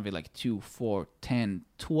economy, something like 2, 4, 10,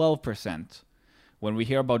 12%. When we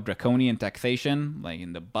hear about draconian taxation, like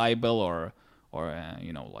in the Bible or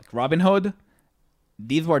like Robin Hood,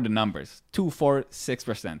 these were the numbers, 2, 4,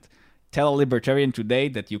 6%. Tell a libertarian today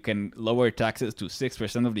that you can lower taxes to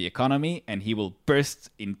 6% of the economy and he will burst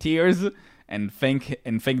in tears and thank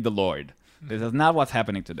the Lord. This is not what's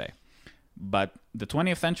happening today. But the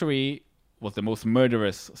 20th century was the most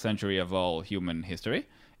murderous century of all human history,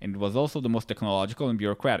 and it was also the most technological and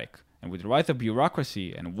bureaucratic. And with the rise of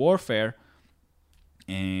bureaucracy and warfare,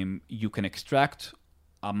 you can extract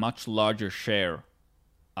a much larger share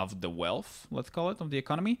of the wealth, let's call it, of the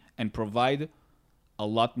economy, and provide a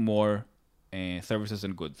lot more services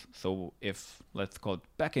and goods. So if, let's call it,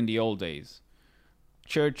 back in the old days,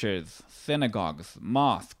 churches, synagogues,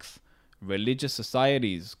 mosques, religious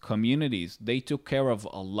societies, communities, they took care of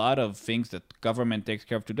a lot of things that government takes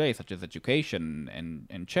care of today, such as education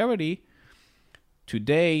and charity.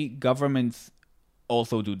 Today, governments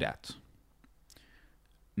also do that.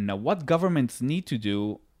 Now, what governments need to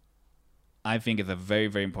do, I think, is a very,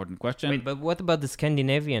 very important question. Wait, but what about the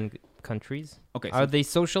Scandinavian countries? Okay, are they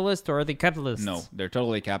socialist or are they capitalists? No, they're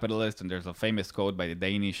totally capitalist, and there's a famous quote by the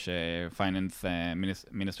Danish finance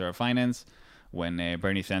Minister of Finance when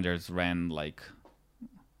Bernie Sanders ran, like,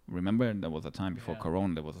 remember, there was a time before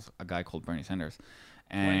Corona, there was a guy called Bernie Sanders.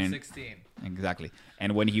 And 2016. Exactly.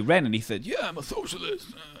 And when he ran and he said, yeah, I'm a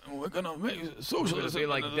socialist, we're going to make socialism be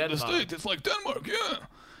like in the Denmark. state. It's like Denmark,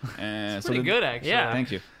 yeah. It's pretty good, actually. Yeah.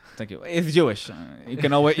 Thank you. It's Jewish. You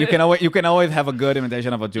can always have a good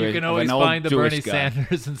imitation of a Jewish. You can always find the Jewish Bernie guy.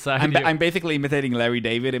 Sanders inside you. I'm basically imitating Larry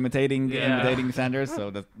David, imitating Sanders, so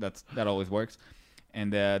that always works.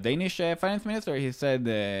 And the Danish finance minister, he said,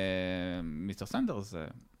 Mr. Sanders,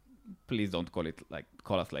 please don't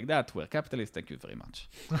call us like that. We're capitalists. Thank you very much.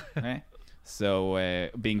 Right? So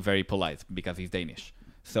being very polite because he's Danish.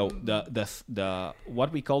 So the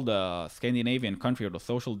what we call the Scandinavian country or the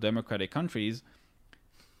social democratic countries,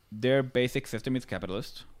 their basic system is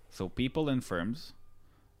capitalist. So people and firms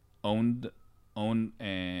own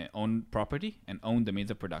property and own the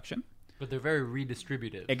means of production. But they're very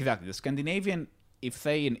redistributive. Exactly. The Scandinavian, if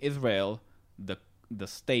say in Israel, the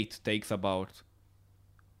state takes about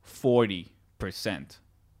 40%.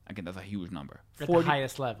 Again, that's a huge number. At the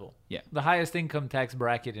highest level. Yeah. The highest income tax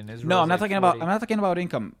bracket in Israel. No, I'm not talking about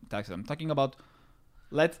income taxes. I'm talking about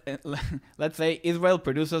let's say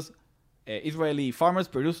Israeli farmers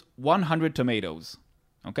produce 100 tomatoes.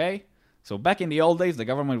 Okay? So back in the old days, the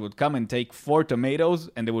government would come and take 4 tomatoes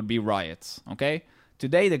and there would be riots, okay?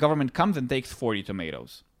 Today, the government comes and takes 40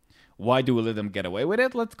 tomatoes. Why do we let them get away with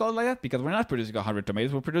it? Let's call it like that. Because we're not producing 100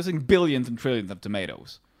 tomatoes. We're producing billions and trillions of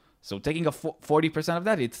tomatoes. So taking a 40% of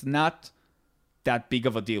that, it's not that big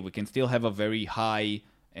of a deal. We can still have a very high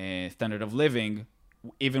standard of living,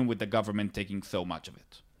 even with the government taking so much of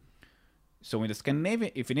it. So in the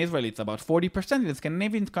Scandinavian, if in Israel it's about 40%, in the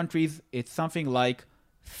Scandinavian countries, it's something like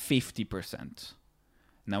 50%.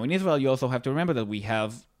 Now in Israel, you also have to remember that we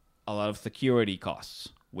have a lot of security costs,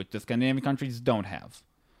 which the Scandinavian countries don't have.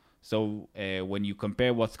 So when you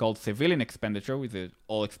compare what's called civilian expenditure, with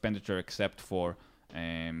all expenditure except for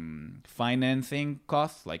financing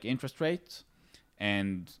costs like interest rates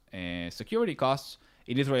and security costs,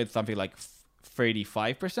 in Israel it's something like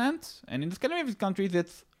 35%, and in the Scandinavian countries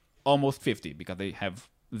it's almost 50 because they have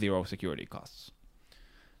zero security costs.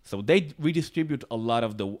 So they redistribute a lot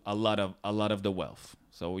of the wealth.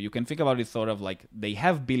 So you can think about it sort of like they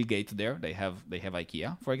have Bill Gates there, they have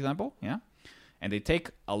IKEA, for example, yeah. And they take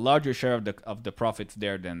a larger share of the profits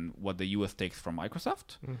there than what the US takes from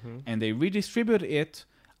Microsoft. Mm-hmm. And they redistribute it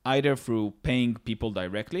either through paying people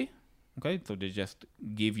directly, okay? So they just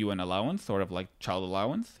give you an allowance, sort of like child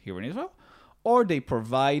allowance here in Israel, or they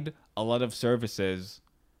provide a lot of services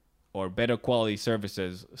or better quality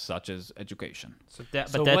services such as education.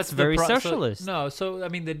 But that's very socialist. So I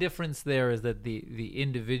mean the difference there is that the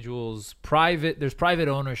individual's there's private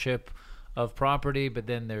ownership of property, but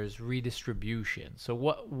then there's redistribution. So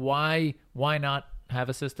why not have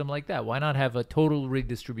a system like that? Why not have a total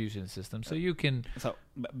redistribution system so you can? So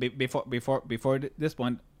before this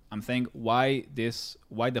point, I'm saying why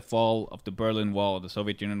the fall of the Berlin Wall of the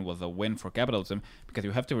Soviet Union was a win for capitalism, because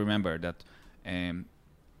you have to remember that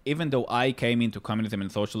even though I came into communism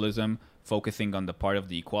and socialism focusing on the part of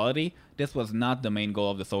the equality, this was not the main goal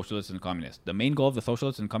of the socialists and communists. The main goal of the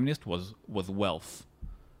socialists and communists was wealth.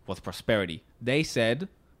 Was prosperity. They said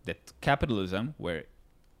that capitalism, where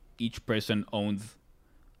each person owns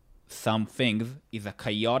some things, is a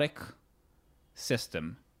chaotic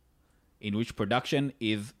system in which production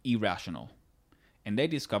is irrational. And they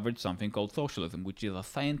discovered something called socialism, which is a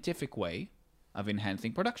scientific way of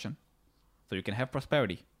enhancing production. So you can have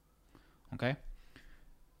prosperity. Okay?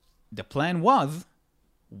 The plan was,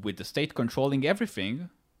 with the state controlling everything,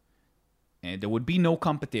 there would be no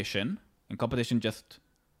competition, and competition just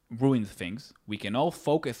ruins things. We can all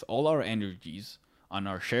focus all our energies on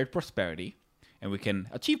our shared prosperity, and we can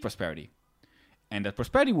achieve prosperity. And that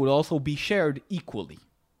prosperity would also be shared equally.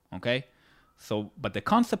 Okay? So, but the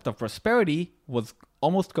concept of prosperity was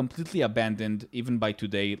almost completely abandoned even by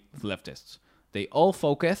today's leftists. They all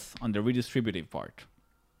focus on the redistributive part.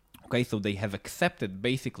 Okay, so they have accepted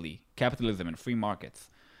basically capitalism and free markets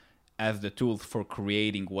as the tools for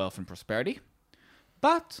creating wealth and prosperity,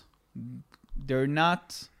 but they're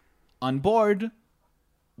not on board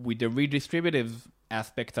with the redistributive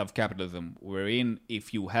aspects of capitalism, wherein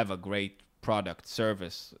if you have a great product,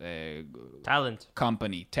 service,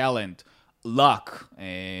 company, talent, luck,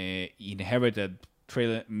 inherited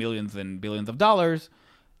millions and billions of dollars,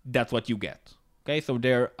 that's what you get. Okay, so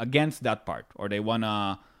they're against that part, or they want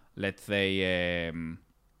to, let's say,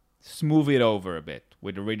 smooth it over a bit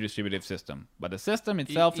with the redistributive system. But the system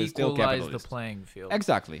itself is still capitalist. Equalize the playing field.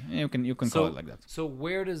 Exactly. You can call it like that. So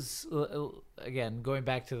where does, again, going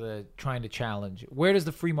back to the trying to challenge, where does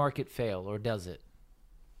the free market fail, or does it?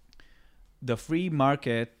 The free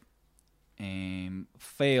market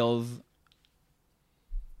fails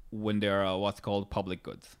when there are what's called public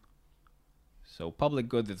goods. So public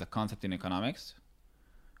goods is a concept in economics.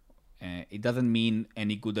 It doesn't mean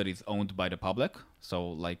any good that is owned by the public. So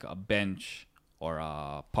like a bench or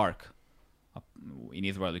a park. In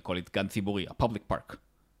Israel, we call it Gan Tziburi, a public park.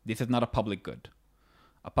 This is not a public good.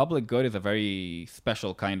 A public good is a very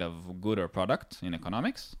special kind of good or product in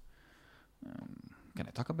economics. Can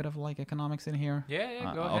I talk a bit of like economics in here?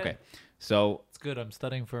 Yeah, go ahead. Okay, so it's good. I'm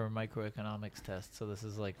studying for a microeconomics test, so this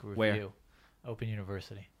is like review. Where? Open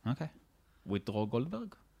University. Okay, with Dror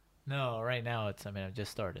Goldberg. No, right now I've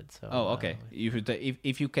just started. So. Oh, okay. You should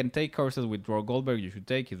if you can take courses with Dror Goldberg, you should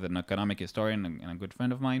take. He's an economic historian and a good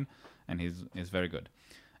friend of mine, and he's very good.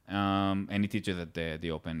 And he teaches at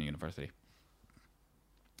the Open University.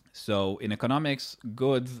 So in economics,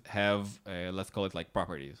 goods have, let's call it like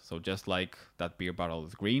properties. So just like that beer bottle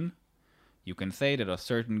is green, you can say that a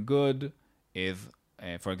certain good is,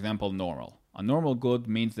 for example, normal. A normal good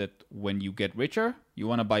means that when you get richer, you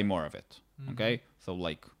want to buy more of it. Mm-hmm. Okay? So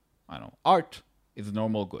like, I don't know, art is a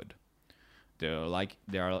normal good. There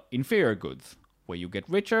are inferior goods. Where you get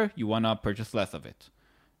richer, you want to purchase less of it.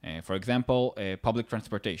 For example, public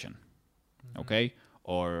transportation. okay?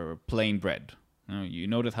 Or plain bread. You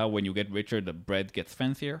notice how when you get richer, the bread gets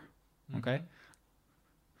fancier, okay?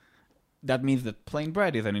 That means that plain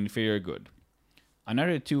bread is an inferior good.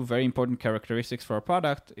 Another two very important characteristics for a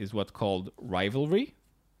product is what's called rivalry.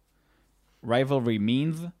 Rivalry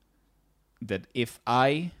means that if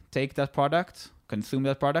I take that product, consume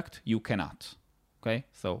that product, you cannot. Okay?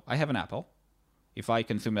 So I have an apple. If I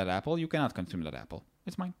consume that apple, you cannot consume that apple.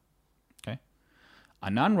 It's mine. Okay?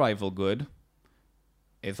 A non-rival good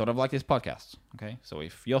is sort of like this podcast. Okay? So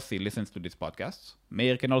if Yossi listens to this podcast,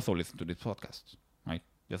 Meir can also listen to this podcast. Right?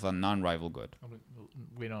 That's a non-rival good.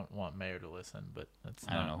 We don't want Mayor to listen, but that's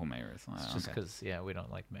I don't know who Meir is. It's just because, we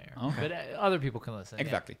don't like Mayor. Okay. But other people can listen.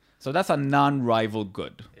 Exactly. So that's a non-rival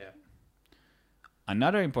good. Yeah.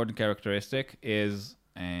 Another important characteristic is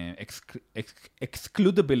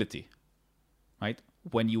excludability, right?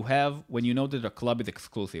 When you know that a club is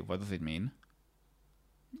exclusive, what does it mean?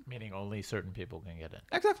 Meaning only certain people can get in.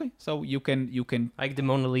 Exactly. So you can Like the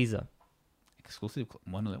Mona Lisa. exclusive.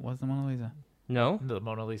 What's the Mona Lisa? No? The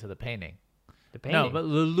Mona Lisa, the painting. The painting. No, but the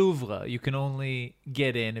Louvre, you can only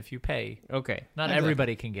get in if you pay. Okay. Not Exactly.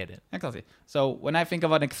 everybody can get in. Exactly. So when I think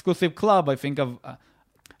of an exclusive club, I think of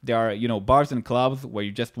there are bars and clubs where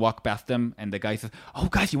you just walk past them and the guy says, "Oh,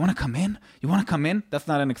 guys, you want to come in? You want to come in?" That's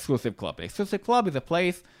not an exclusive club. An exclusive club is a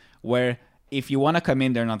place where if you want to come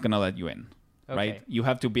in, they're not gonna let you in. Right? Okay. You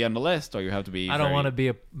have to be on the list, or you have to be. I don't want to be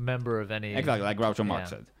a member of any. Exactly, like Groucho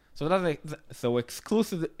Marx Yeah. said. So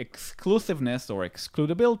exclusiveness or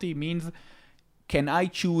excludability means, can I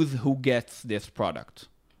choose who gets this product?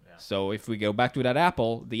 Yeah. So if we go back to that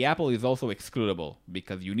apple, the apple is also excludable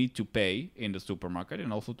because you need to pay in the supermarket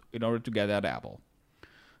and also in order to get that apple.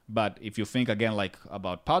 But if you think again like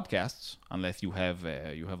about podcasts, unless you have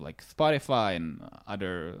like Spotify and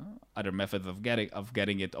other methods of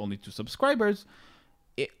getting it only to subscribers,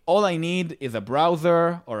 all I need is a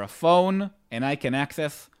browser or a phone, and I can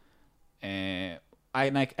access. I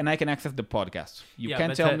can access the podcast. You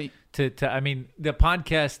can't but tell me. I mean, the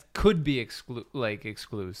podcast could be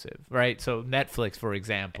exclusive, right? So Netflix, for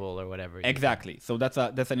example, or whatever. Exactly. So that's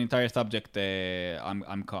an entire subject.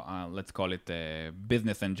 Let's call it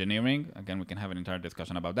business engineering. Again, we can have an entire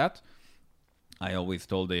discussion about that. I always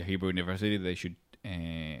told the Hebrew University they should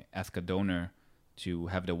ask a donor to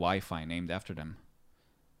have the Wi-Fi named after them,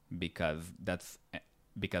 because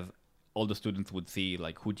all the students would see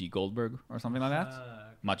like Huji Goldberg or something like that.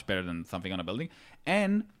 Much better than something on a building.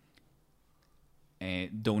 And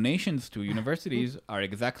donations to universities are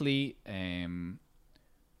exactly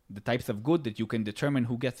the types of good that you can determine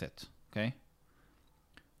who gets it. Okay?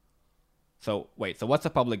 So what's a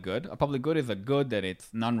public good? A public good is a good that it's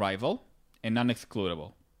non-rival and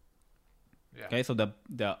non-excludable. Yeah. Okay, so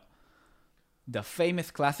the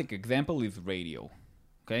famous classic example is radio.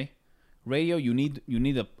 Okay? Radio, you need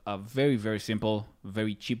a very, very simple,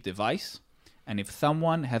 very cheap device. And if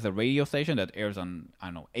someone has a radio station that airs on,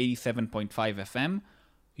 87.5 FM,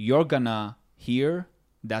 you're gonna hear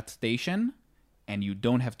that station and you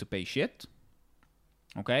don't have to pay shit.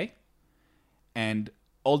 Okay? And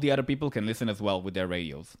all the other people can listen as well with their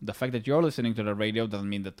radios. The fact that you're listening to the radio doesn't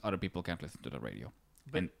mean that other people can't listen to the radio.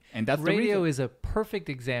 And that's the radio reason. is a perfect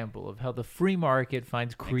example of how the free market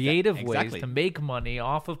finds creative ways Exactly. to make money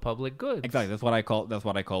off of public goods. Exactly. That's what I call.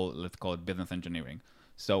 Let's call it business engineering.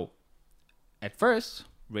 So, at first,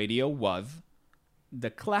 radio was the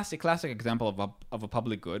classic example of a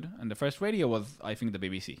public good, and the first radio was, I think, the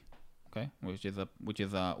BBC. Okay, which is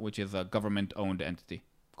a government-owned entity,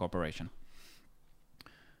 corporation.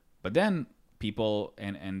 But then people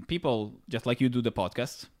just like you do the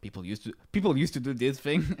podcast, people used to do this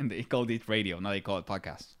thing and they called it radio. Now they call it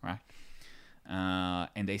podcast, right?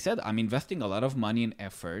 And they said, I'm investing a lot of money and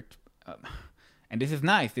effort, and this is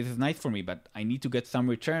nice for me, but I need to get some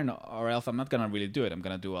return or else I'm not gonna really do it. I'm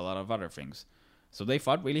gonna do a lot of other things. So they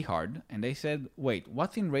fought really hard and they said, wait,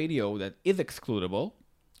 what's in radio that is excludable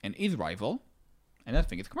and is rival? And that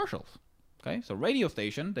thing is commercials. Okay, so radio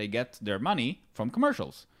station, they get their money from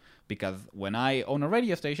commercials. Because when I own a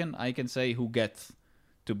radio station, I can say who gets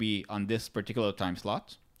to be on this particular time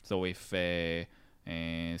slot. So if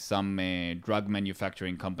some drug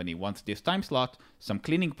manufacturing company wants this time slot, some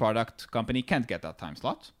cleaning product company can't get that time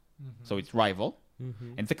slot. Mm-hmm. So it's rival.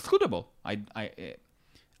 Mm-hmm. And it's excludable.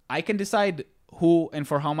 I can decide who and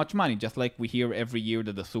for how much money. Just like we hear every year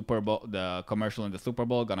that the commercial in the Super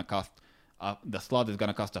Bowl gonna cost, the slot is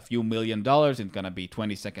gonna cost a few $1 million. It's gonna be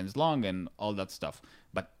 20 seconds long and all that stuff.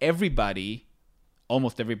 But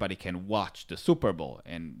almost everybody can watch the Super Bowl,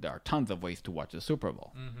 and there are tons of ways to watch the Super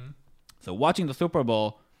Bowl. Mm-hmm. So watching the Super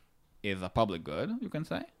Bowl is a public good, you can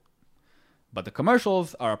say. But the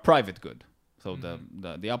commercials are a private good. So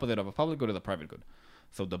the opposite of a public good is a private good.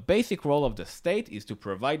 So the basic role of the state is to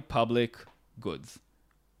provide public goods.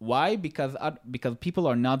 Why? Because people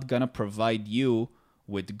are not gonna provide you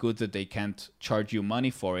with goods that they can't charge you money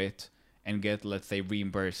for it and get, let's say,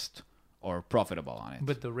 reimbursed or profitable on it.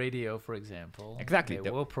 But the radio, for example, Exactly.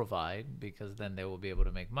 they will provide, because then they will be able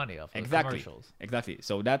to make money off of the Exactly. commercials. Exactly.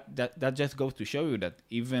 So that just goes to show you that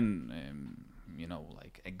even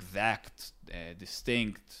like exact,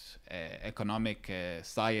 distinct economic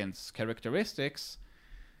science characteristics,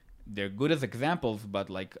 they're good as examples, but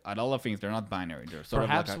like at all of things, they're not binary. They're sort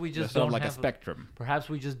Perhaps of like we just they're sort of don't like a have spectrum. Perhaps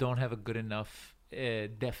we just don't have a good enough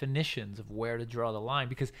definitions of where to draw the line,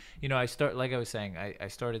 because I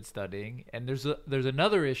started studying, and there's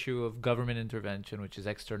another issue of government intervention, which is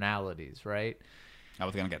externalities, right? I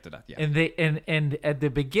was gonna get to that, yeah. And at the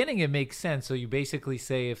beginning it makes sense. So you basically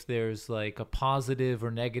say if there's like a positive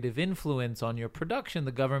or negative influence on your production,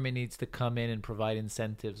 the government needs to come in and provide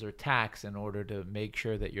incentives or tax in order to make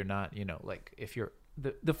sure that you're not, like if you're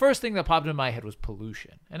the first thing that popped in my head was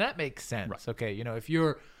pollution, and that makes sense. Right. Okay, if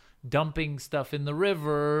you're dumping stuff in the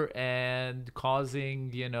river and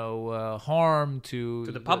causing harm to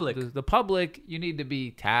the public, the public, you need to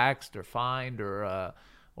be taxed or fined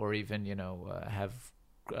or even have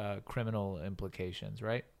criminal implications,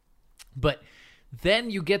 right? But then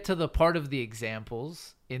you get to the part of the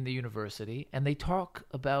examples in the university, and they talk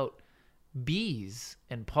about bees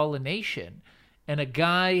and pollination, and a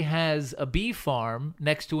guy has a bee farm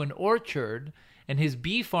next to an orchard, and his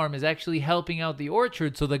bee farm is actually helping out the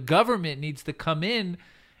orchard, so the government needs to come in.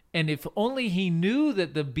 And if only he knew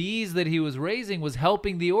that the bees that he was raising was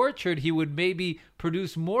helping the orchard, he would maybe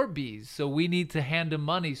produce more bees. So we need to hand him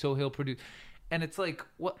money so he'll produce. And it's like,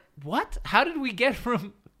 what? How did we get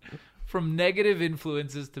from negative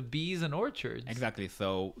influences to bees and orchards? Exactly.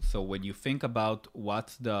 So when you think about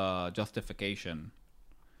what's the justification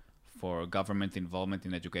for government involvement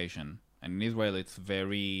in education, and in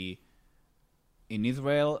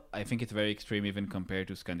Israel, I think it's very extreme even compared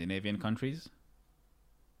to Scandinavian countries.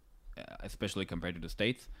 Especially compared to the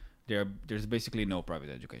States, there's basically no private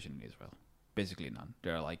education in Israel. Basically none.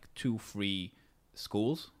 There are like 2 free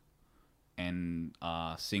schools and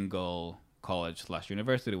a single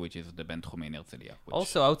college/university, which is the Ben Tchumi in Herzliya.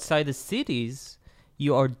 Also, outside the cities,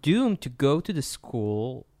 you are doomed to go to the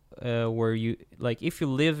school where you, like, if you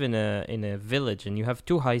live in a village and you have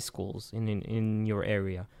 2 high schools in your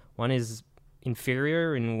area, one is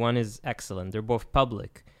inferior and one is excellent. They're both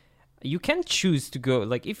public. You can't choose to go,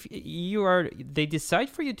 like, if they decide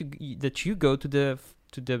for you that you go to the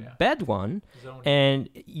bad one, and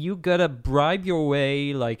you gotta bribe your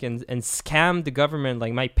way, like, and scam the government.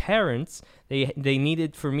 Like my parents, they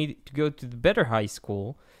needed for me to go to the better high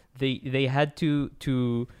school. They had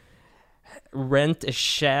to rent a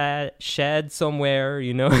shed somewhere,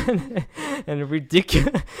 and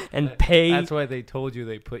ridiculous, and pay. That's why they told you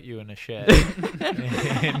they put you in a shed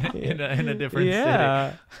in a different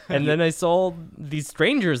city. And then I saw these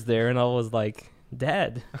strangers there, and I was like,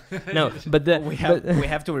 Dad. No, but we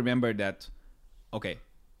have to remember that, okay,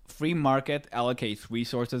 free market allocates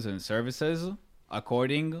resources and services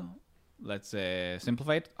according, let's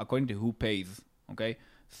simplify it, according to who pays. Okay,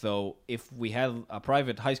 so if we have a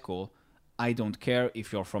private high school, I don't care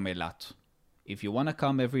if you're from Eilat. If you want to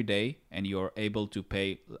come every day and you're able to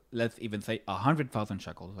pay, let's even say 100,000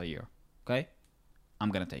 shekels a year, okay? I'm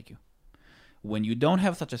going to take you. When you don't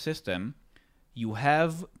have such a system, you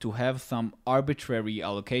have to have some arbitrary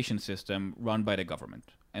allocation system run by the government.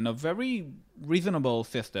 And a very reasonable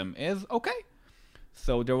system is, okay,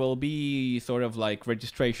 so there will be sort of like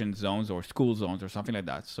registration zones or school zones or something like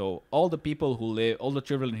that. So all the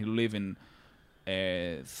children who live in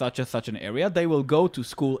such and such an area, they will go to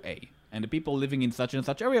school A. And the people living in such and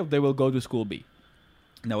such area, they will go to school B.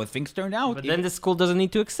 Now, if things turn out... But then the school doesn't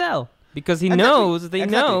need to excel. Because know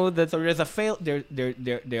that... So there's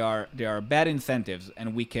there are bad incentives,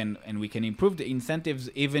 and we can improve the incentives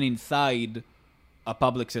even inside a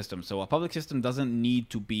public system. So a public system doesn't need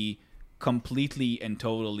to be completely and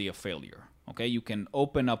totally a failure. Okay? You can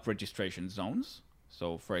open up registration zones.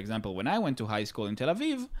 So, for example, when I went to high school in Tel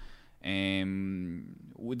Aviv...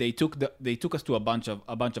 they took us to a bunch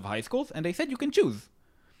of high schools, and they said you can choose.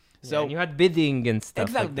 So and you had bidding and stuff.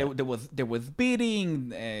 Exactly, like there was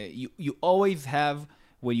bidding. You always have,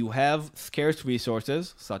 when you have scarce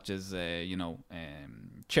resources such as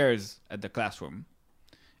chairs at the classroom,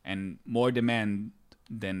 and more demand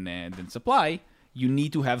than supply, you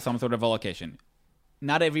need to have some sort of allocation.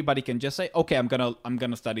 Not everybody can just say, okay, I'm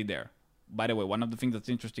gonna study there. By the way, one of the things that's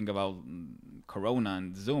interesting about Corona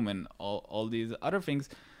and Zoom and all these other things,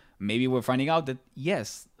 maybe we're finding out that,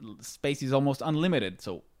 yes, space is almost unlimited.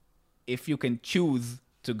 So if you can choose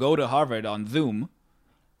to go to Harvard on Zoom,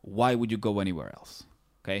 why would you go anywhere else?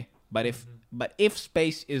 Okay? But if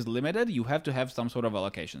space is limited, you have to have some sort of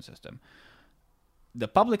allocation system. The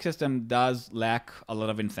public system does lack a lot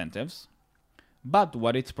of incentives, but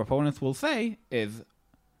what its proponents will say is,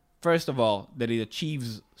 first of all, that it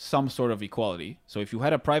achieves some sort of equality. So if you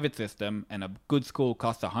had a private system and a good school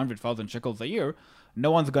costs 100,000 shekels a year,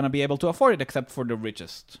 no one's going to be able to afford it except for the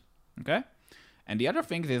richest. Okay? And the other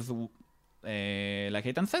thing is, like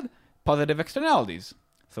Eitan said, positive externalities.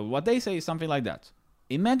 So what they say is something like that.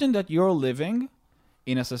 Imagine that you're living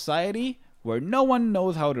in a society where no one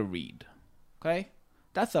knows how to read. Okay?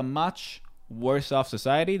 That's a much worse off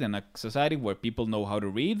society than a society where people know how to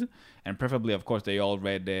read, and preferably, of course, they all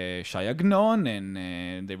read Shai Agnon,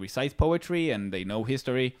 and they recite poetry, and they know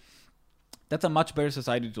history. That's a much better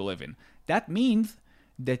society to live in. That means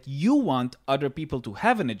that you want other people to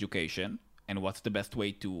have an education, and what's the best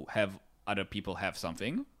way to have other people have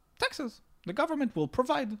something? Taxes. The government will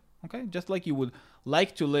provide, okay? Just like you would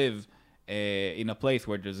like to live in a place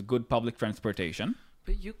where there's good public transportation.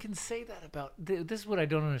 But you can say that about, this is what I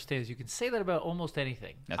don't understand, is you can say that about almost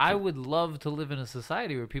anything. That's I true. would love to live in a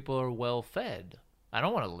society where people are well fed. I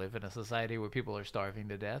don't want to live in a society where people are starving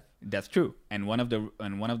to death. That's true. And one of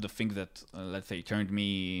the things that, let's say, turned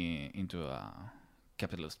me into a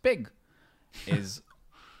capitalist pig is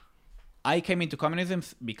I came into communism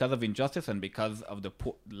because of injustice and because of the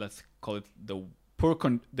poor, let's call it the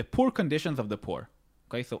poor conditions of the poor.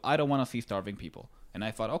 Okay, so I don't want to see starving people. And I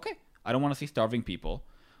thought, okay, I don't want to see starving people.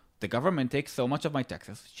 The government takes so much of my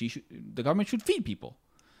taxes. The government should feed people.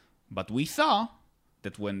 But we saw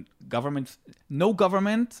that when no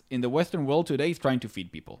government in the Western world today is trying to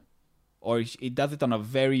feed people. Or it does it on a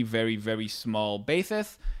very, very, very small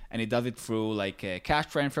basis. And it does it through like cash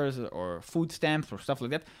transfers or food stamps or stuff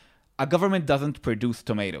like that. A government doesn't produce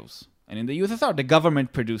tomatoes. And in the USSR, the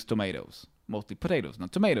government produced tomatoes. Mostly potatoes,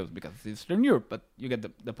 not tomatoes, because it's Eastern Europe, but you get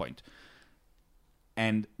the point.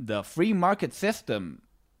 And the free market system,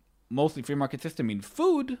 mostly free market system in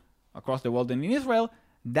food across the world and in Israel,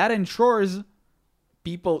 that ensures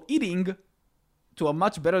people eating to a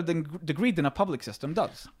much better degree than a public system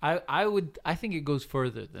does. I think it goes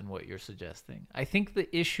further than what you're suggesting. I think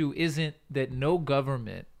the issue isn't that no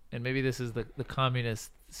government, and maybe this is the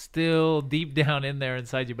communist still deep down in there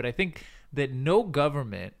inside you, but I think that no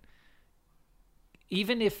government,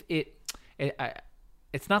 even if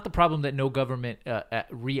it's not the problem that no government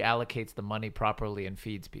reallocates the money properly and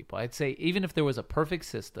feeds people. I'd say even if there was a perfect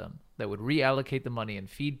system that would reallocate the money and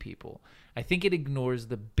feed people, I think it ignores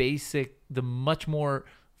the much more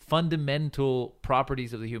fundamental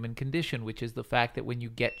properties of the human condition, which is the fact that when you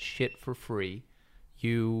get shit for free,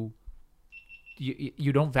 you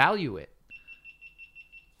don't value it.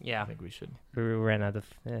 Yeah, I think we should. we ran out of.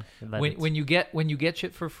 When you get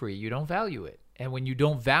shit for free, you don't value it. And when you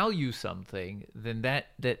don't value something, then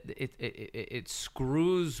it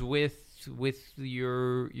screws with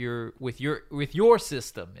your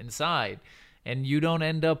system inside, and you don't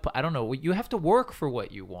end up. I don't know. You have to work for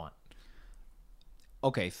what you want.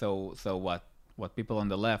 Okay, so what people on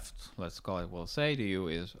the left, let's call it, will say to you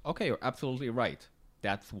is, okay, you're absolutely right.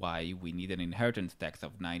 That's why we need an inheritance tax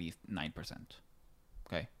of 99%.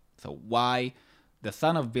 Okay, so why the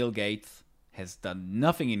son of Bill Gates has done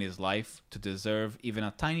nothing in his life to deserve even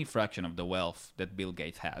a tiny fraction of the wealth that Bill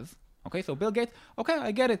Gates has. Okay, so Bill Gates, okay,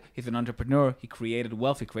 I get it. He's an entrepreneur. He created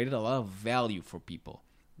wealth. He created a lot of value for people.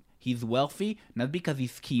 He's wealthy not because he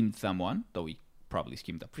schemed someone, though he probably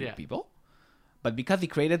schemed up few people, but because he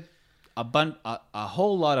created a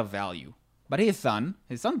whole lot of value. But his son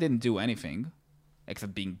didn't do anything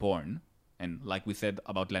except being born. And like we said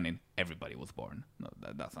about Lenin, everybody was born. No,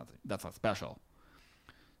 that's not special.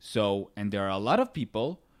 So, and there are a lot of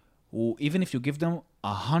people who, even if you give them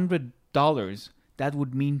 $100, that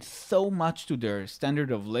would mean so much to their standard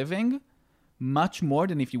of living, much more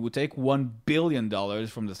than if you would take $1 billion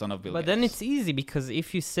from the son of Bill Gates. But then it's easy, because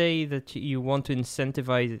if you say that you want to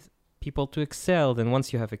incentivize people to excel, then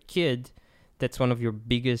once you have a kid, that's one of your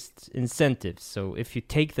biggest incentives. So if you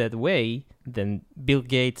take that away, then Bill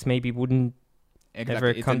Gates maybe wouldn't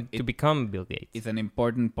ever come to become Bill Gates. It's an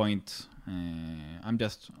important point. I'm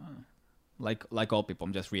just, like all people,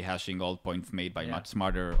 I'm just rehashing all points made by much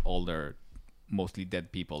smarter, older, mostly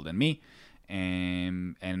dead people than me.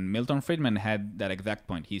 And Milton Friedman had that exact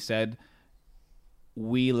point. He said,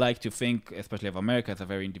 we like to think, especially of America, as a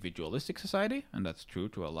very individualistic society, and that's true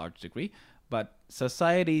to a large degree. But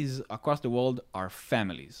societies across the world are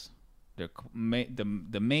families. The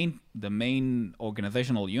main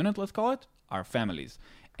organizational unit, let's call it, are families.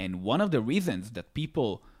 And one of the reasons that people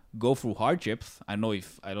go through hardships, I don't know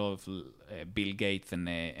if Bill Gates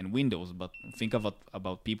and Windows, but think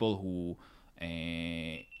about people who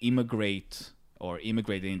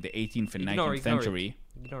immigrated in the 18th and 19th century.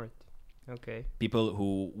 Ignore it. Okay. People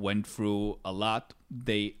who went through a lot.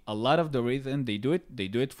 A lot of the reason they do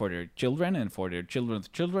it for their children and for their children's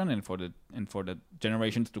children and for the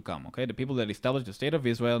generations to come. Okay, the people that established the state of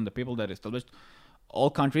Israel and the people that established all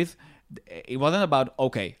countries. It wasn't about,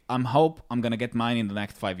 okay, I'm gonna get mine in the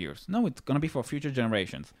next 5 years. No, it's gonna be for future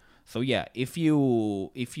generations. So yeah, if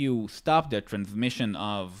you stop the transmission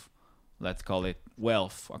of, let's call it,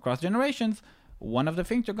 wealth across generations, one of the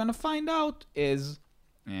things you're gonna find out is,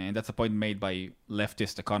 and that's a point made by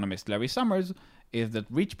leftist economist Larry Summers, is that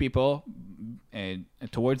rich people,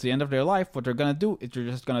 towards the end of their life, what they're gonna do is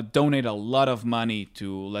they're just gonna donate a lot of money to,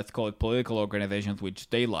 let's call it, political organizations which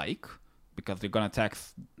they like, because they're going to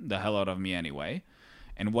tax the hell out of me anyway.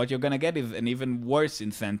 And what you're going to get is an even worse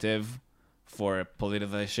incentive for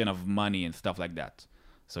politicization of money and stuff like that.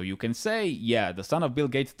 So you can say, yeah, the son of Bill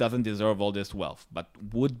Gates doesn't deserve all this wealth. But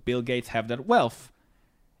would Bill Gates have that wealth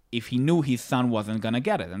if he knew his son wasn't going to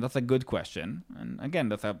get it? And that's a good question. And again,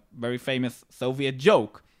 that's a very famous Soviet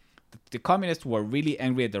joke. The communists were really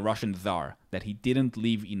angry at the Russian Tsar that he didn't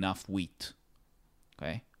leave enough wheat.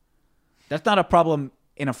 Okay? That's not a problem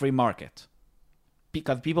in a free market,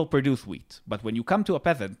 because people produce wheat. But when you come to a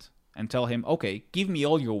peasant and tell him, okay, give me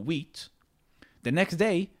all your wheat, the next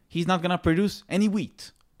day he's not going to produce any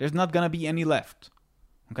wheat. There's not going to be any left.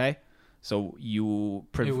 Okay? So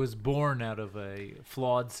it was born out of a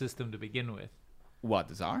flawed system to begin with. What,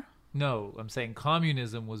 the Tsar? No, I'm saying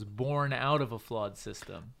communism was born out of a flawed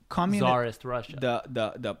system. Tsarist Russia.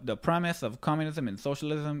 The premise of communism and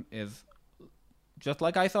socialism is just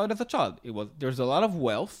like I saw it as a child. There's a lot of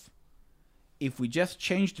wealth. If we just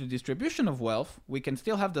change the distribution of wealth, we can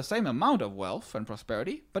still have the same amount of wealth and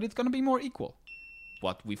prosperity, but it's going to be more equal.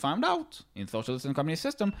 What we found out in socialist and communist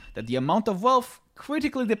system, that the amount of wealth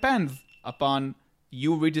critically depends upon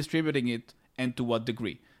you redistributing it and to what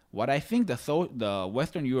degree. What I think the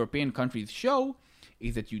Western European countries show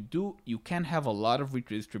is that you can have a lot of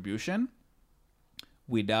redistribution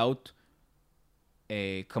without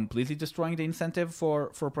completely destroying the incentive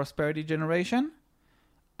for prosperity generation.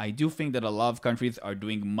 I do think that a lot of countries are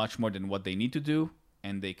doing much more than what they need to do,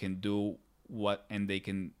 and they can do what they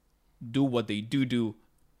do.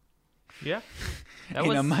 Yeah,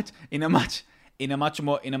 in a much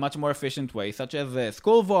more efficient way, such as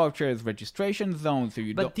school vouchers, registration zones.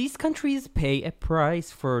 But these countries pay a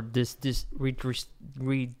price for this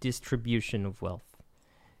redistribution of wealth.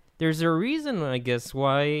 There's a reason, I guess,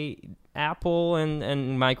 why Apple and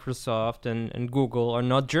Microsoft and Google are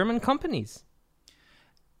not German companies.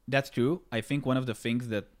 That's true. I think one of the things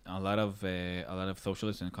that a lot of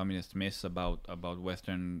socialists and communists miss about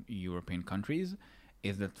Western European countries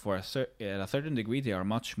is that at a certain degree they are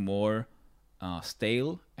much more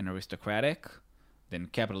stale and aristocratic than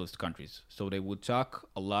capitalist countries. So they would talk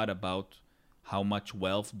a lot about how much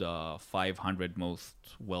wealth the 500 most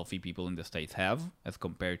wealthy people in the States have as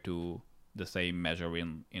compared to the same measure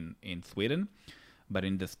in Sweden. But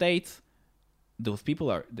in the States, those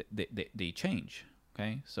people they change.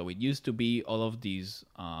 Okay, so it used to be all of these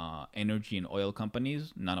energy and oil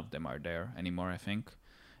companies. None of them are there anymore, I think.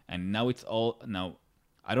 And now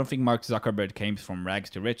I don't think Mark Zuckerberg came from rags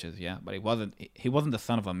to riches, yeah, but he wasn't the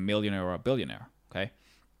son of a millionaire or a billionaire, okay?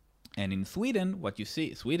 And in Sweden, what you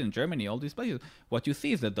see, Germany, all these places, what you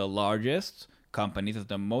see is that the largest companies,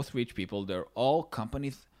 the most rich people, they're all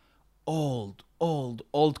companies, old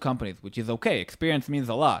companies, which is okay. Experience means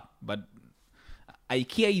a lot, but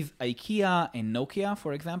IKEA and Nokia,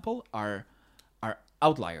 for example, are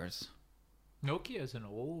outliers. Nokia is an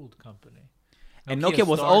old company. And Nokia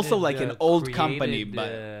was also like an old company,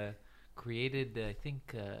 but created, I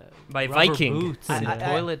think, by Viking. Boots and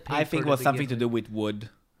toilet paper. I think it was something to do with wood.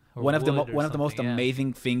 One of the most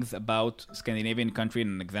amazing things about Scandinavian country,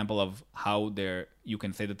 and an example of how you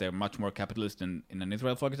can say that they're much more capitalist than in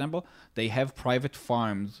Israel, for example. They have private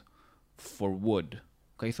farms for wood.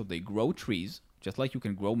 Okay, so they grow trees, just like you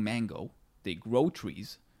can grow mango. They grow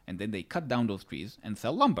trees, and then they cut down those trees and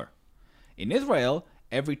sell lumber. In Israel,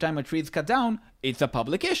 every time a tree is cut down, it's a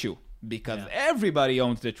public issue because everybody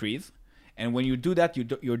owns the trees. And when you do that,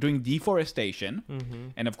 you're doing deforestation. Mm-hmm.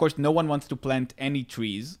 And of course, no one wants to plant any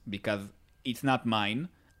trees because it's not mine.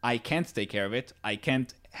 I can't take care of it. I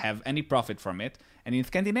can't have any profit from it. And in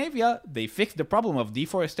Scandinavia, they fixed the problem of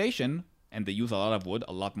deforestation, and they use a lot of wood,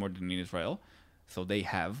 a lot more than in Israel. So they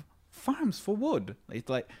have farms for wood. It's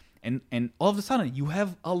like, and all of a sudden, you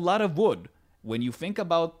have a lot of wood. When you think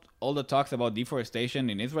about all the talks about deforestation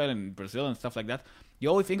in Israel and Brazil and stuff like that, you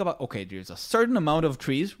always think about, okay, there's a certain amount of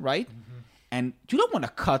trees, right? And you don't want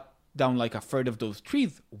to cut down like a third of those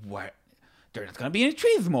trees where there's not going to be any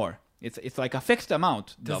trees more. It's like a fixed amount.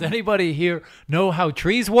 Does anybody here know how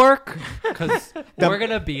trees work? Because we're going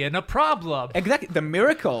to be in a problem. Exactly. The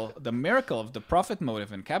miracle of the profit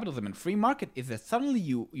motive and capitalism and free market is that suddenly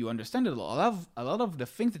you understand that a lot of the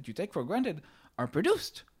things that you take for granted are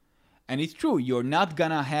produced. And it's true, you're not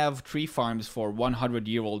going to have tree farms for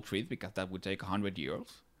 100-year-old trees because that would take 100 years.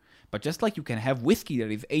 But just like you can have whiskey that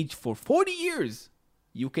is aged for 40 years,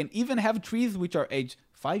 you can even have trees which are aged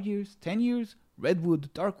 5 years, 10 years, redwood,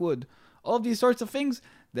 darkwood, all of these sorts of things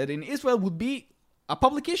that in Israel would be a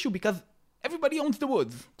public issue because everybody owns the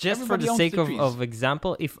woods. Just Everybody for the owns sake trees. of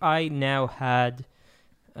example, if I now had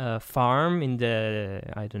a farm in the,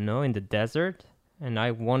 I don't know, in the desert, and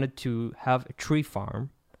I wanted to have a tree farm,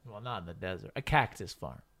 Well, not in the desert. A cactus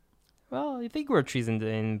farm. well, I think we're trees in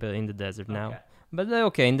the desert now. Okay. But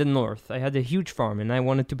okay, in the north, I had a huge farm, and I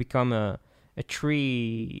wanted to become a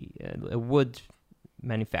tree, a wood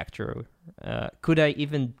manufacturer. Could I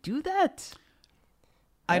even do that?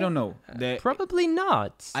 I don't know. Probably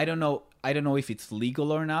not. I don't know. I don't know if it's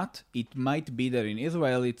legal or not. It might be that in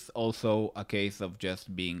Israel, it's also a case of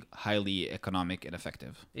just being highly economic and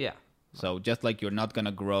effective. Yeah. So just like you're not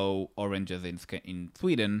gonna grow oranges in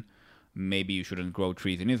Sweden, maybe you shouldn't grow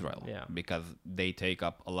trees in Israel. Yeah. Because they take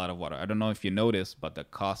up a lot of water. I don't know if you noticed, but the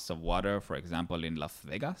costs of water, for example, in Las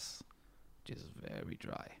Vegas, which is very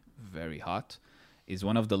dry, very hot, is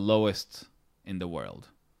one of the lowest in the world.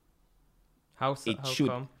 How should-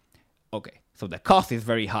 come? Okay, so the cost is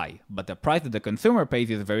very high, but the price that the consumer pays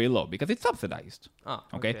is very low because it's subsidized. Oh,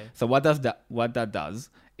 Okay. So what that does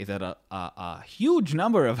is that a huge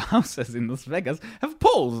number of houses in Las Vegas have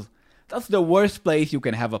pools. That's the worst place you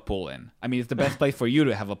can have a pool in. I mean, it's the best place for you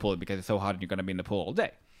to have a pool because it's so hot and you're going to be in the pool all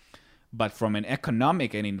day. But from an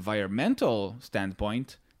economic and environmental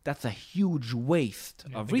standpoint, that's a huge waste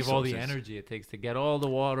of Think resources. of all the energy it takes to get all the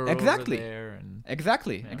water Exactly. over there. And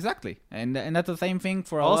Exactly. And that's the same thing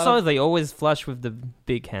for a lot Also, of... they always flush with the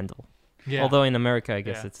big handle. yeah. Although in America, I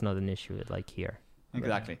guess Yeah. it's not an issue like here.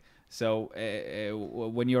 Exactly. So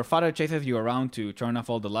when your father chases you around to turn off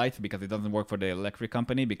all the lights because it doesn't work for the electric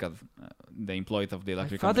company because the employees of the My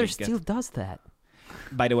electric father company still does that.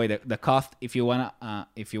 By the way, the cost, if you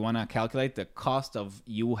wanna calculate the cost of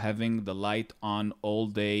you having the light on all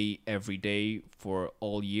day, every day for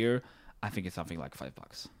all year, I think it's something like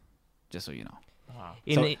 $5. Just so you know. Wow.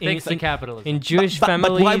 In- Thanks to in- capitalism. In Jewish but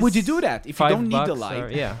families, why would you do that if you don't need the $5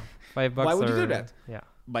 light? yeah, $5. Why would you do that? Yeah.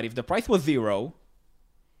 But if the price was $0,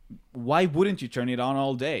 why wouldn't you turn it on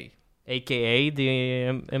all day? AKA the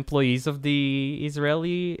employees of the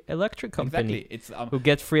Israeli electric company. Exactly. It's Who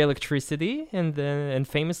get free electricity, and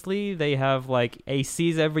famously they have like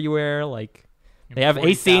ACs everywhere. Like they have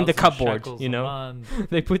AC in the 40,000 cupboard, shekels you a know? month.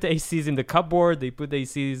 they put ACs in the cupboard. They put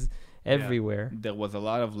ACs everywhere. there was a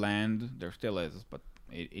lot of land. There still is, but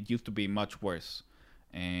it used to be much worse.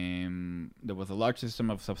 There was a large system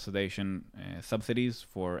of subsidies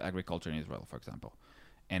for agriculture in Israel, for example.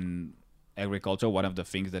 And agriculture, one of the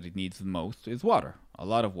things that it needs the most is water. A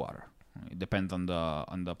lot of water. It depends on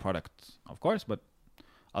the product, of course, but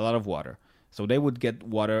a lot of water. So they would get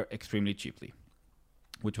water extremely cheaply,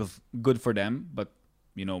 which was good for them, but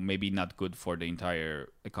maybe not good for the entire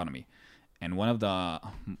economy. And one of the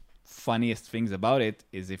funniest things about it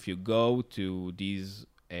is if you go to these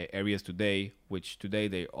areas today, which today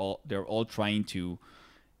they're all trying to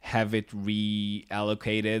have it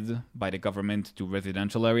reallocated by the government to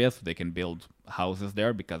residential areas so they can build houses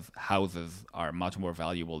there because houses are much more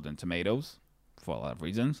valuable than tomatoes for a lot of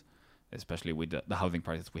reasons, especially with the housing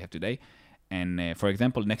prices we have today. And for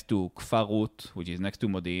example, next to Kfar Rut, which is next to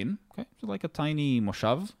Modi'in, okay, so like a tiny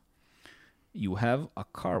moshav, you have a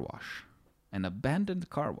car wash, an abandoned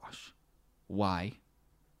car wash. Why?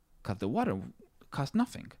 Because the water costs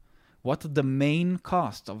nothing. What's the main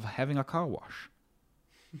cost of having a car wash?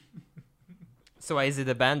 So why is it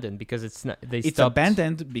abandoned? Because it's not. They It's stopped.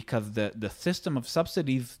 abandoned because the system of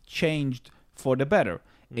subsidies changed for the better.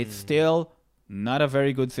 It's still not a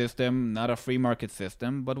very good system, not a free market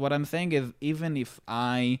system. But what I'm saying is, even if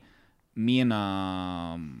me and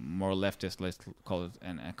a more leftist, let's call it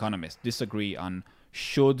an economist, disagree on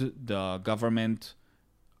should the government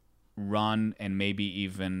run and maybe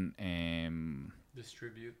even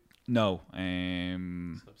Distribute,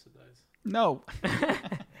 subsidize. no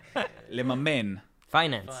לממן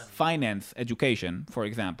Finance. finance education, for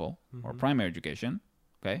example, or primary education.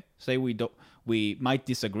 Okay, say we might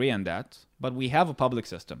disagree on that, but we have a public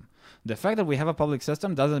system. The fact that we have a public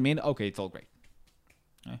system doesn't mean okay, it's all great.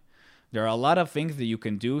 Okay? there are a lot of things that you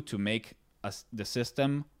can do to make the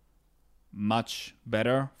system much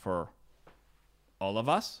better for all of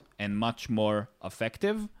us and much more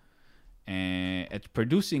effective at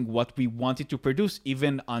producing what we wanted to produce,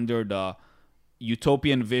 even under the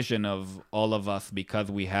utopian vision of all of us, because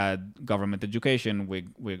we had government education,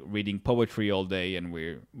 we're reading poetry all day, and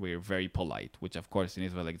we're very polite, which of course in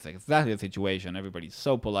Israel is exactly the situation. Everybody's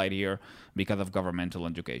so polite here because of governmental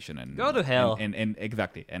education. And Go to hell. And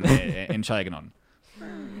exactly. And in Shaiganon.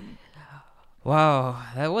 Wow,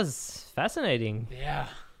 that was fascinating. Yeah.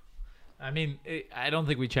 I mean, I don't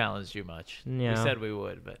think we challenged you much. Yeah. We said we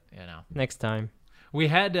would, but Next time. we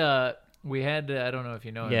had I don't know if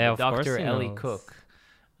you know him, Yeah, but of course Dr. he Ellie knows. Cook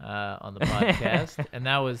on the podcast, and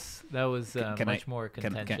that was Can much I- more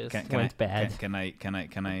contentious. Went bad. Can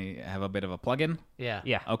I have a bit of a plug-in? Yeah.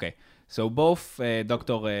 Yeah. Okay, so both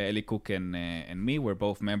Dr. Eli Cook and me were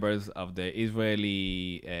both members of the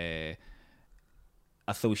Israeli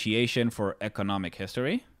Association for Economic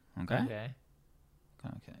History. Okay?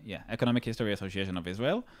 Yeah, Economic History Association of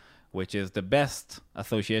Israel, which is the best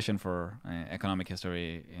association for economic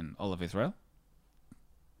history in all of Israel.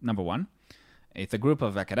 Number one, it's a group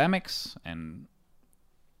of academics and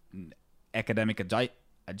academic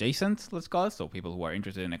adjacent, let's call it, so people who are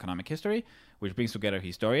interested in economic history, which brings together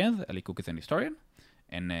historians. Eli Cook is an historian,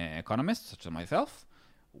 and economists such as myself,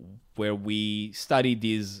 where we study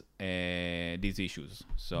these issues.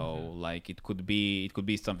 So, like, it could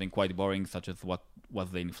be something quite boring, such as what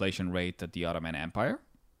was the inflation rate at the Ottoman Empire,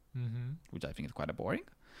 which I think is quite boring.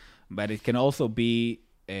 But it can also be,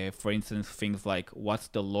 for instance, things like what's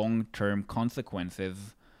the long-term consequences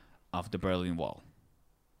of the Berlin Wall.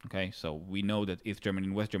 Okay, so we know that East Germany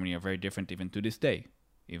and West Germany are very different even to this day,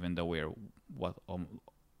 even though we're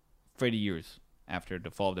 30 years after the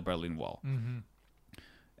fall of the Berlin Wall.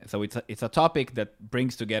 So it's a topic that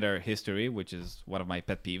brings together history, which is one of my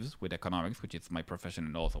pet peeves, with economics, which is my profession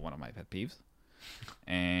and also one of my pet peeves.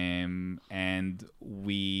 And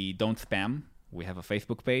we don't spam. We have a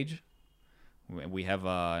Facebook page. We have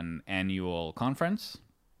an annual conference,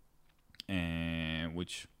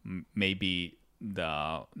 which maybe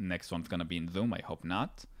the next one's gonna be in Zoom. I hope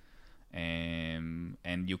not. And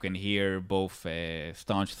you can hear both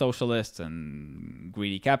staunch socialists and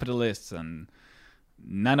greedy capitalists, and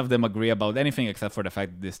none of them agree about anything except for the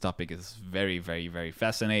fact that this topic is very, very, very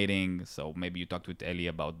fascinating. So maybe you talked with Eli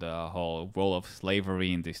about the whole role of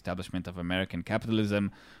slavery in the establishment of American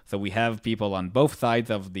capitalism. So we have people on both sides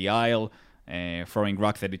of the aisle throwing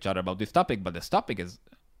rocks at each other about this topic, but this topic is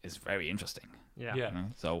very interesting. Yeah. Yeah. You know?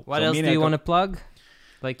 So What so else me do and you Elko- want to plug?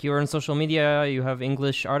 Like, you're on social media, you have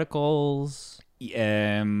English articles.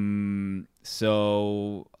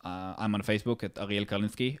 So I'm on Facebook at Ariel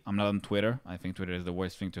Karlinsky. I'm not on Twitter. I think Twitter is the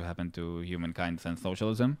worst thing to happen to humankind since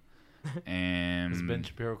socialism. As Ben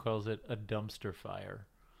Shapiro calls it, a dumpster fire.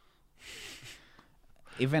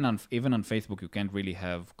 Even on Facebook, you can't really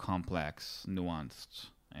have complex, nuanced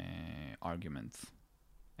arguments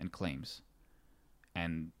and claims.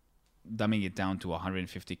 And dumbing it down to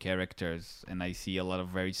 150 characters, and I see a lot of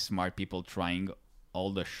very smart people trying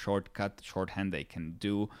all the shorthand they can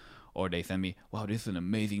do, or they send me, wow, this is an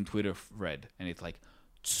amazing Twitter thread, and it's like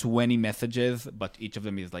 20 messages, but each of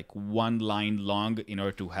them is like one line long in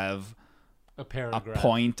order to have A a paragraph.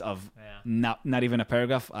 point of Yeah. not even a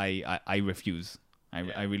paragraph. I refuse.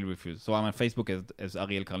 I really refuse. So I'm on Facebook as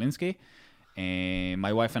Ariel Karlinsky, and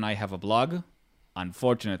my wife and I have a blog.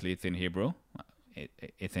 Unfortunately, it's in Hebrew.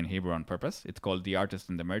 It's in Hebrew on purpose. It's called The Artist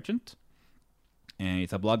and the Merchant, and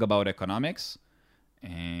it's a blog about economics,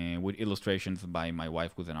 with illustrations by my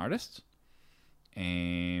wife, who's an artist.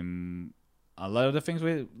 A lot of the things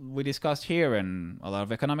we discussed here, and a lot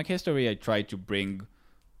of economic history, I try to bring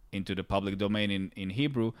into the public domain in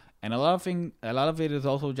Hebrew, and a lot of it is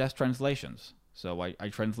also just translations. So I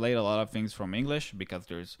translate a lot of things from English because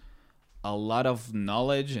there's a lot of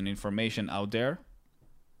knowledge and information out there,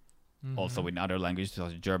 also in other languages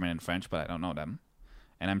such as German and French, but I don't know them.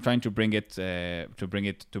 And I'm trying to bring it to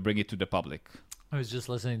the public. I was just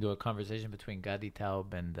listening to a conversation between Gadi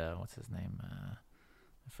Taub and what's his name?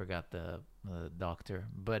 I forgot the doctor,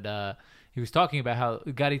 but he was talking about how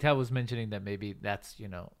Gadi Taub was mentioning that maybe that's,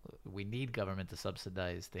 we need government to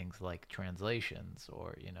subsidize things like translations,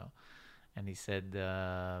 or and he said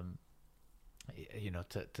to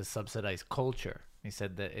subsidize culture. He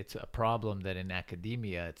said that it's a problem that in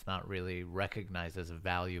academia it's not really recognized as a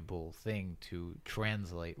valuable thing to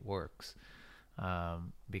translate works,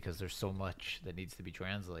 because there's so much that needs to be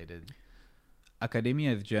translated.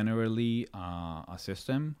 Academia is generally a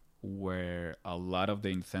system where a lot of the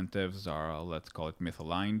incentives are, let's call it,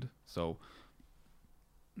 misaligned. So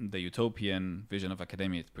the utopian vision of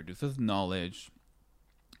academia. It produces knowledge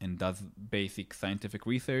and does basic scientific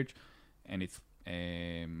research, and it's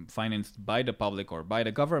financed by the public or by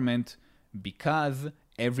the government because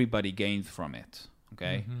everybody gains from it.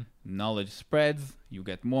 Okay, knowledge spreads, you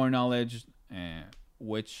get more knowledge,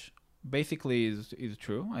 which basically is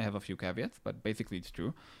true. I have a few caveats, but basically it's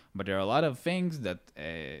true. But there are a lot of things that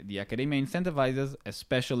the academia incentivizes,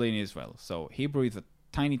 especially in Israel. So Hebrew is a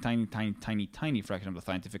tiny fraction of the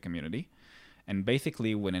scientific community. And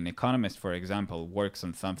basically, when an economist, for example, works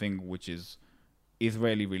on something which is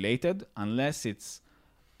Israeli related, unless it's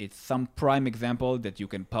some prime example that you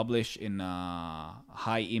can publish in a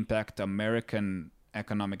high impact American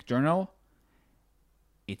economic journal,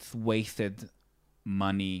 it's wasted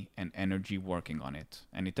money and energy working on it,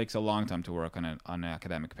 and it takes a long time to work on an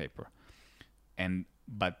academic paper.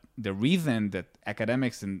 But the reason that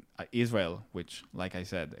academics in Israel, which, like I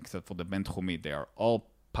said, except for the Ben Tchumi, they are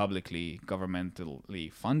all publicly,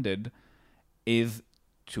 governmentally funded, is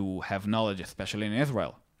to have knowledge, especially in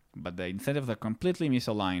Israel. But the incentives are completely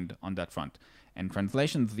misaligned on that front. And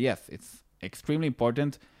translations, yes, it's extremely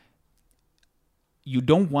important. You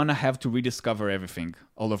don't want to have to rediscover everything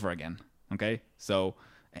all over again. Okay? So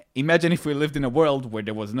imagine if we lived in a world where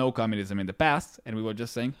there was no communism in the past and we were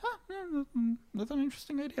just saying, that's an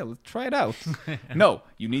interesting idea. Let's try it out. No,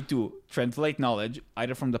 you need to translate knowledge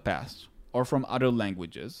either from the past or from other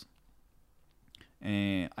languages.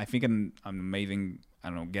 I think an amazing,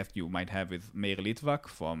 guest you might have is Meir Litvak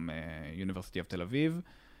from University of Tel Aviv.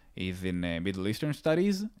 He's in Middle Eastern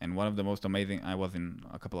Studies, and one of the most amazing, I was in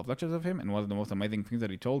a couple of lectures of him, and one of the most amazing things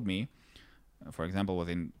that he told me, for example, was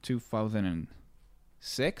in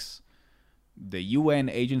 2006, the UN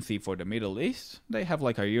Agency for the Middle East, they have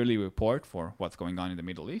like a yearly report for what's going on in the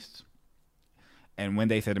Middle East. And when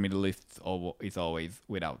they say the Middle East, it's always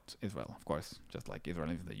without Israel, of course, just like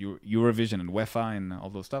Israel is the Eurovision and UEFA and all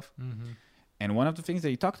those stuff. Mm-hmm. And one of the things that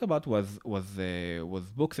he talked about was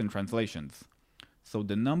books and translations. So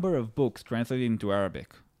the number of books translated into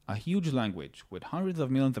Arabic, a huge language with hundreds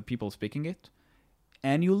of millions of people speaking it,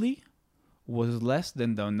 annually was less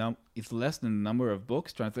than the number of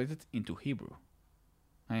books translated into Hebrew.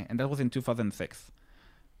 Right? And that was in 2006.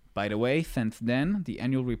 By the way, since then, the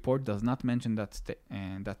annual report does not mention that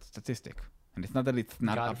statistic. And it's not that it's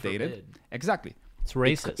not God updated. forbid. Exactly. It's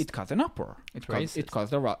racist. It caused an uproar. It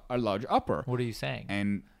caused a large uproar. What are you saying?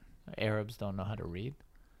 And Arabs don't know how to read?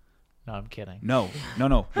 No, I'm kidding. no.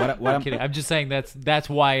 What I'm kidding. I'm just saying that's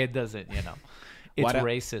why it doesn't. It's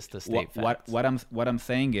racist to state facts. What I'm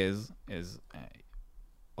saying is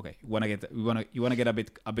okay. You want to get a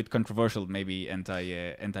bit controversial, maybe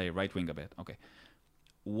anti right wing a bit. Okay.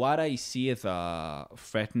 What I see as a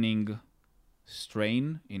threatening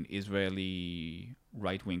strain in Israeli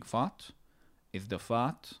right wing thought is the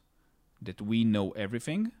thought that we know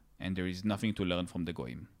everything and there is nothing to learn from the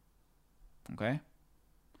goyim. Okay?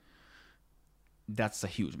 That's a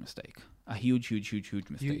huge mistake. A huge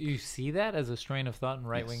mistake. You see that as a strain of thought in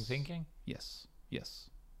right-wing thinking? Yes.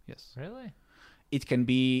 Really? It can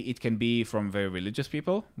be from very religious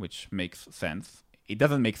people, which makes sense. It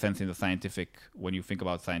doesn't make sense in the scientific, when you think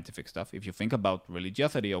about scientific stuff. If you think about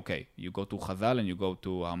religiosity, okay, you go to Chazal and you go to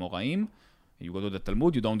Hamoraim, you go to the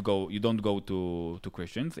Talmud. You don't go to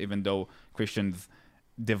Christians, even though Christians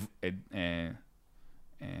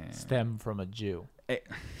stem from a Jew.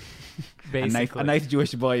 Basically, a nice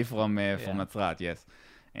Jewish boy from Nazareth, yes.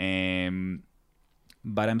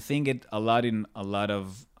 But I'm seeing it a lot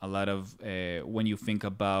of when you think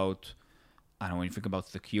about, when you think about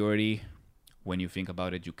security, when you think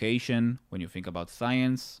about education, when you think about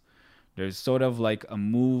science, there's sort of like a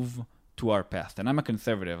move to our past. And I'm a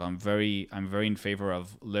conservative. I'm very in favor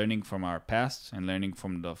of learning from our past and learning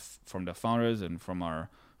from the founders and from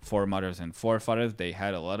our foremothers and forefathers. They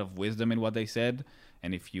had a lot of wisdom in what they said.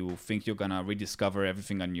 And if you think you're gonna rediscover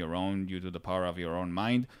everything on your own due to the power of your own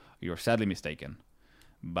mind, you're sadly mistaken.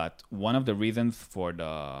 But one of the reasons for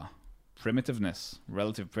the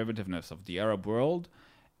relative primitiveness of the Arab world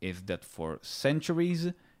is that for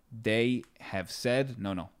centuries they have said,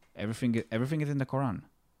 no, everything is in the Quran.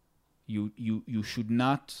 You should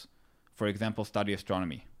not, for example, study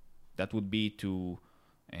astronomy. That would be to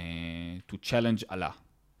challenge Allah.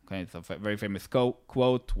 Okay, it's a very famous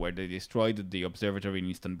quote where they destroyed the observatory in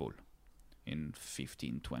Istanbul in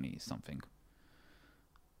 1520 something.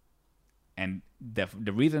 And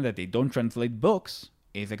the reason that they don't translate books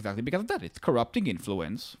is exactly because of that. It's corrupting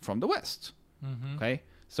influence from the West. Mm-hmm. Okay,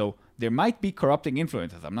 so there might be corrupting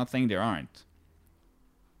influences. I'm not saying there aren't.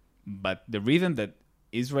 But the reason that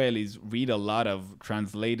Israelis read a lot of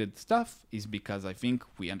translated stuff is because I think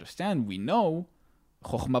we know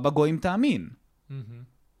חוכמה בגויים תאמין. Mm-hmm.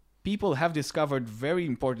 People have discovered very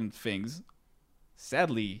important things.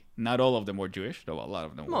 Sadly, not all of them were Jewish, though a lot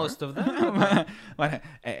of them were. Most of them. But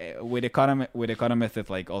with economists, it's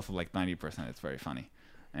like also like 90%. It's very funny.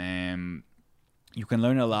 You can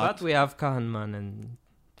learn a lot. But we have Kahneman and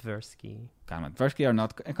Tversky. Kahneman, Tversky are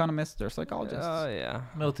not economists; they're psychologists. Oh, yeah.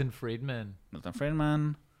 Milton Friedman. Milton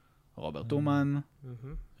Friedman, Robert Schumann,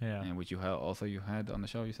 Mm-hmm. Yeah. and which you had on the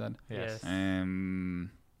show. You said. Yes.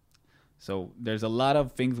 So there's a lot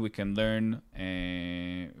of things we can learn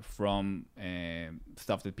from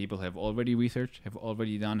stuff that people have already researched, have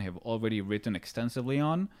already done, have already written extensively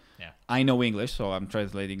on. Yeah. I know English, so I'm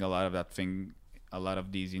translating a lot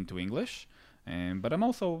of these into English. But I'm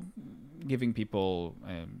also giving people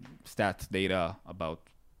stats data about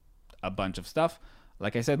a bunch of stuff.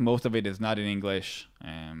 Like I said, most of it is not in English,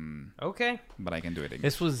 Okay. but I can do it in English.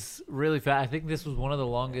 This was really fast. I think this was one of the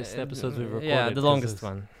longest episodes we've recorded. Yeah, the 'cause longest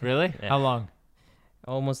it's- one. Really? Yeah. How long?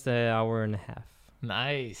 Almost an hour and a half.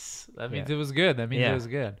 Nice. That means Yeah. it was good. That means Yeah. it was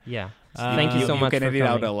good. Yeah. Uh, Thank you so much You for can edit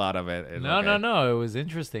out coming. a lot of it. It's No, okay. no. It was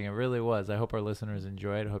interesting. It really was. I hope our listeners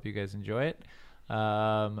enjoyed. I hope you guys enjoy it.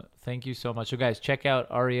 Thank you so much. So, guys, check out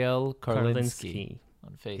Ariel Karlinsky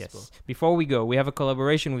on Facebook. Yes. Before we go, we have a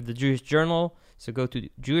collaboration with the Jewish Journal. So go to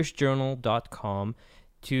jewishjournal.com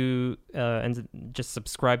to and just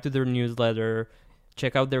subscribe to their newsletter.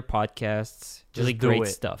 Check out their podcasts. Really do great it.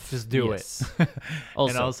 stuff. Just do Yes. it.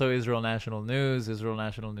 Also, And also Israel National News,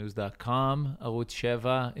 israelnationalnews.com, Arutz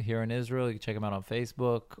Sheva here in Israel. You can check them out on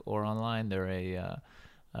Facebook or online. They're a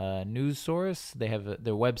news source. They have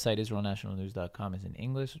their website, israelnationalnews.com, is in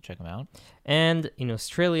English, so check them out. and in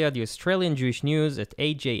Australia, the Australian Jewish News at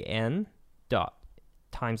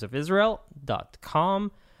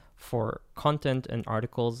ajn.timesofisrael.com for content and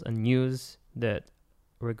articles and news that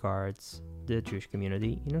regards the Jewish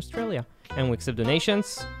community in Australia. And we accept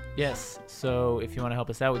donations. Yes, so if you want to help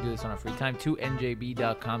us out, we do this on our free time, to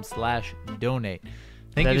njb.com/donate.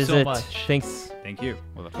 Thank That you is so it. much. Thanks. Thank you.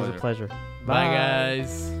 Well, It was a pleasure. Bye,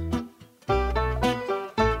 guys.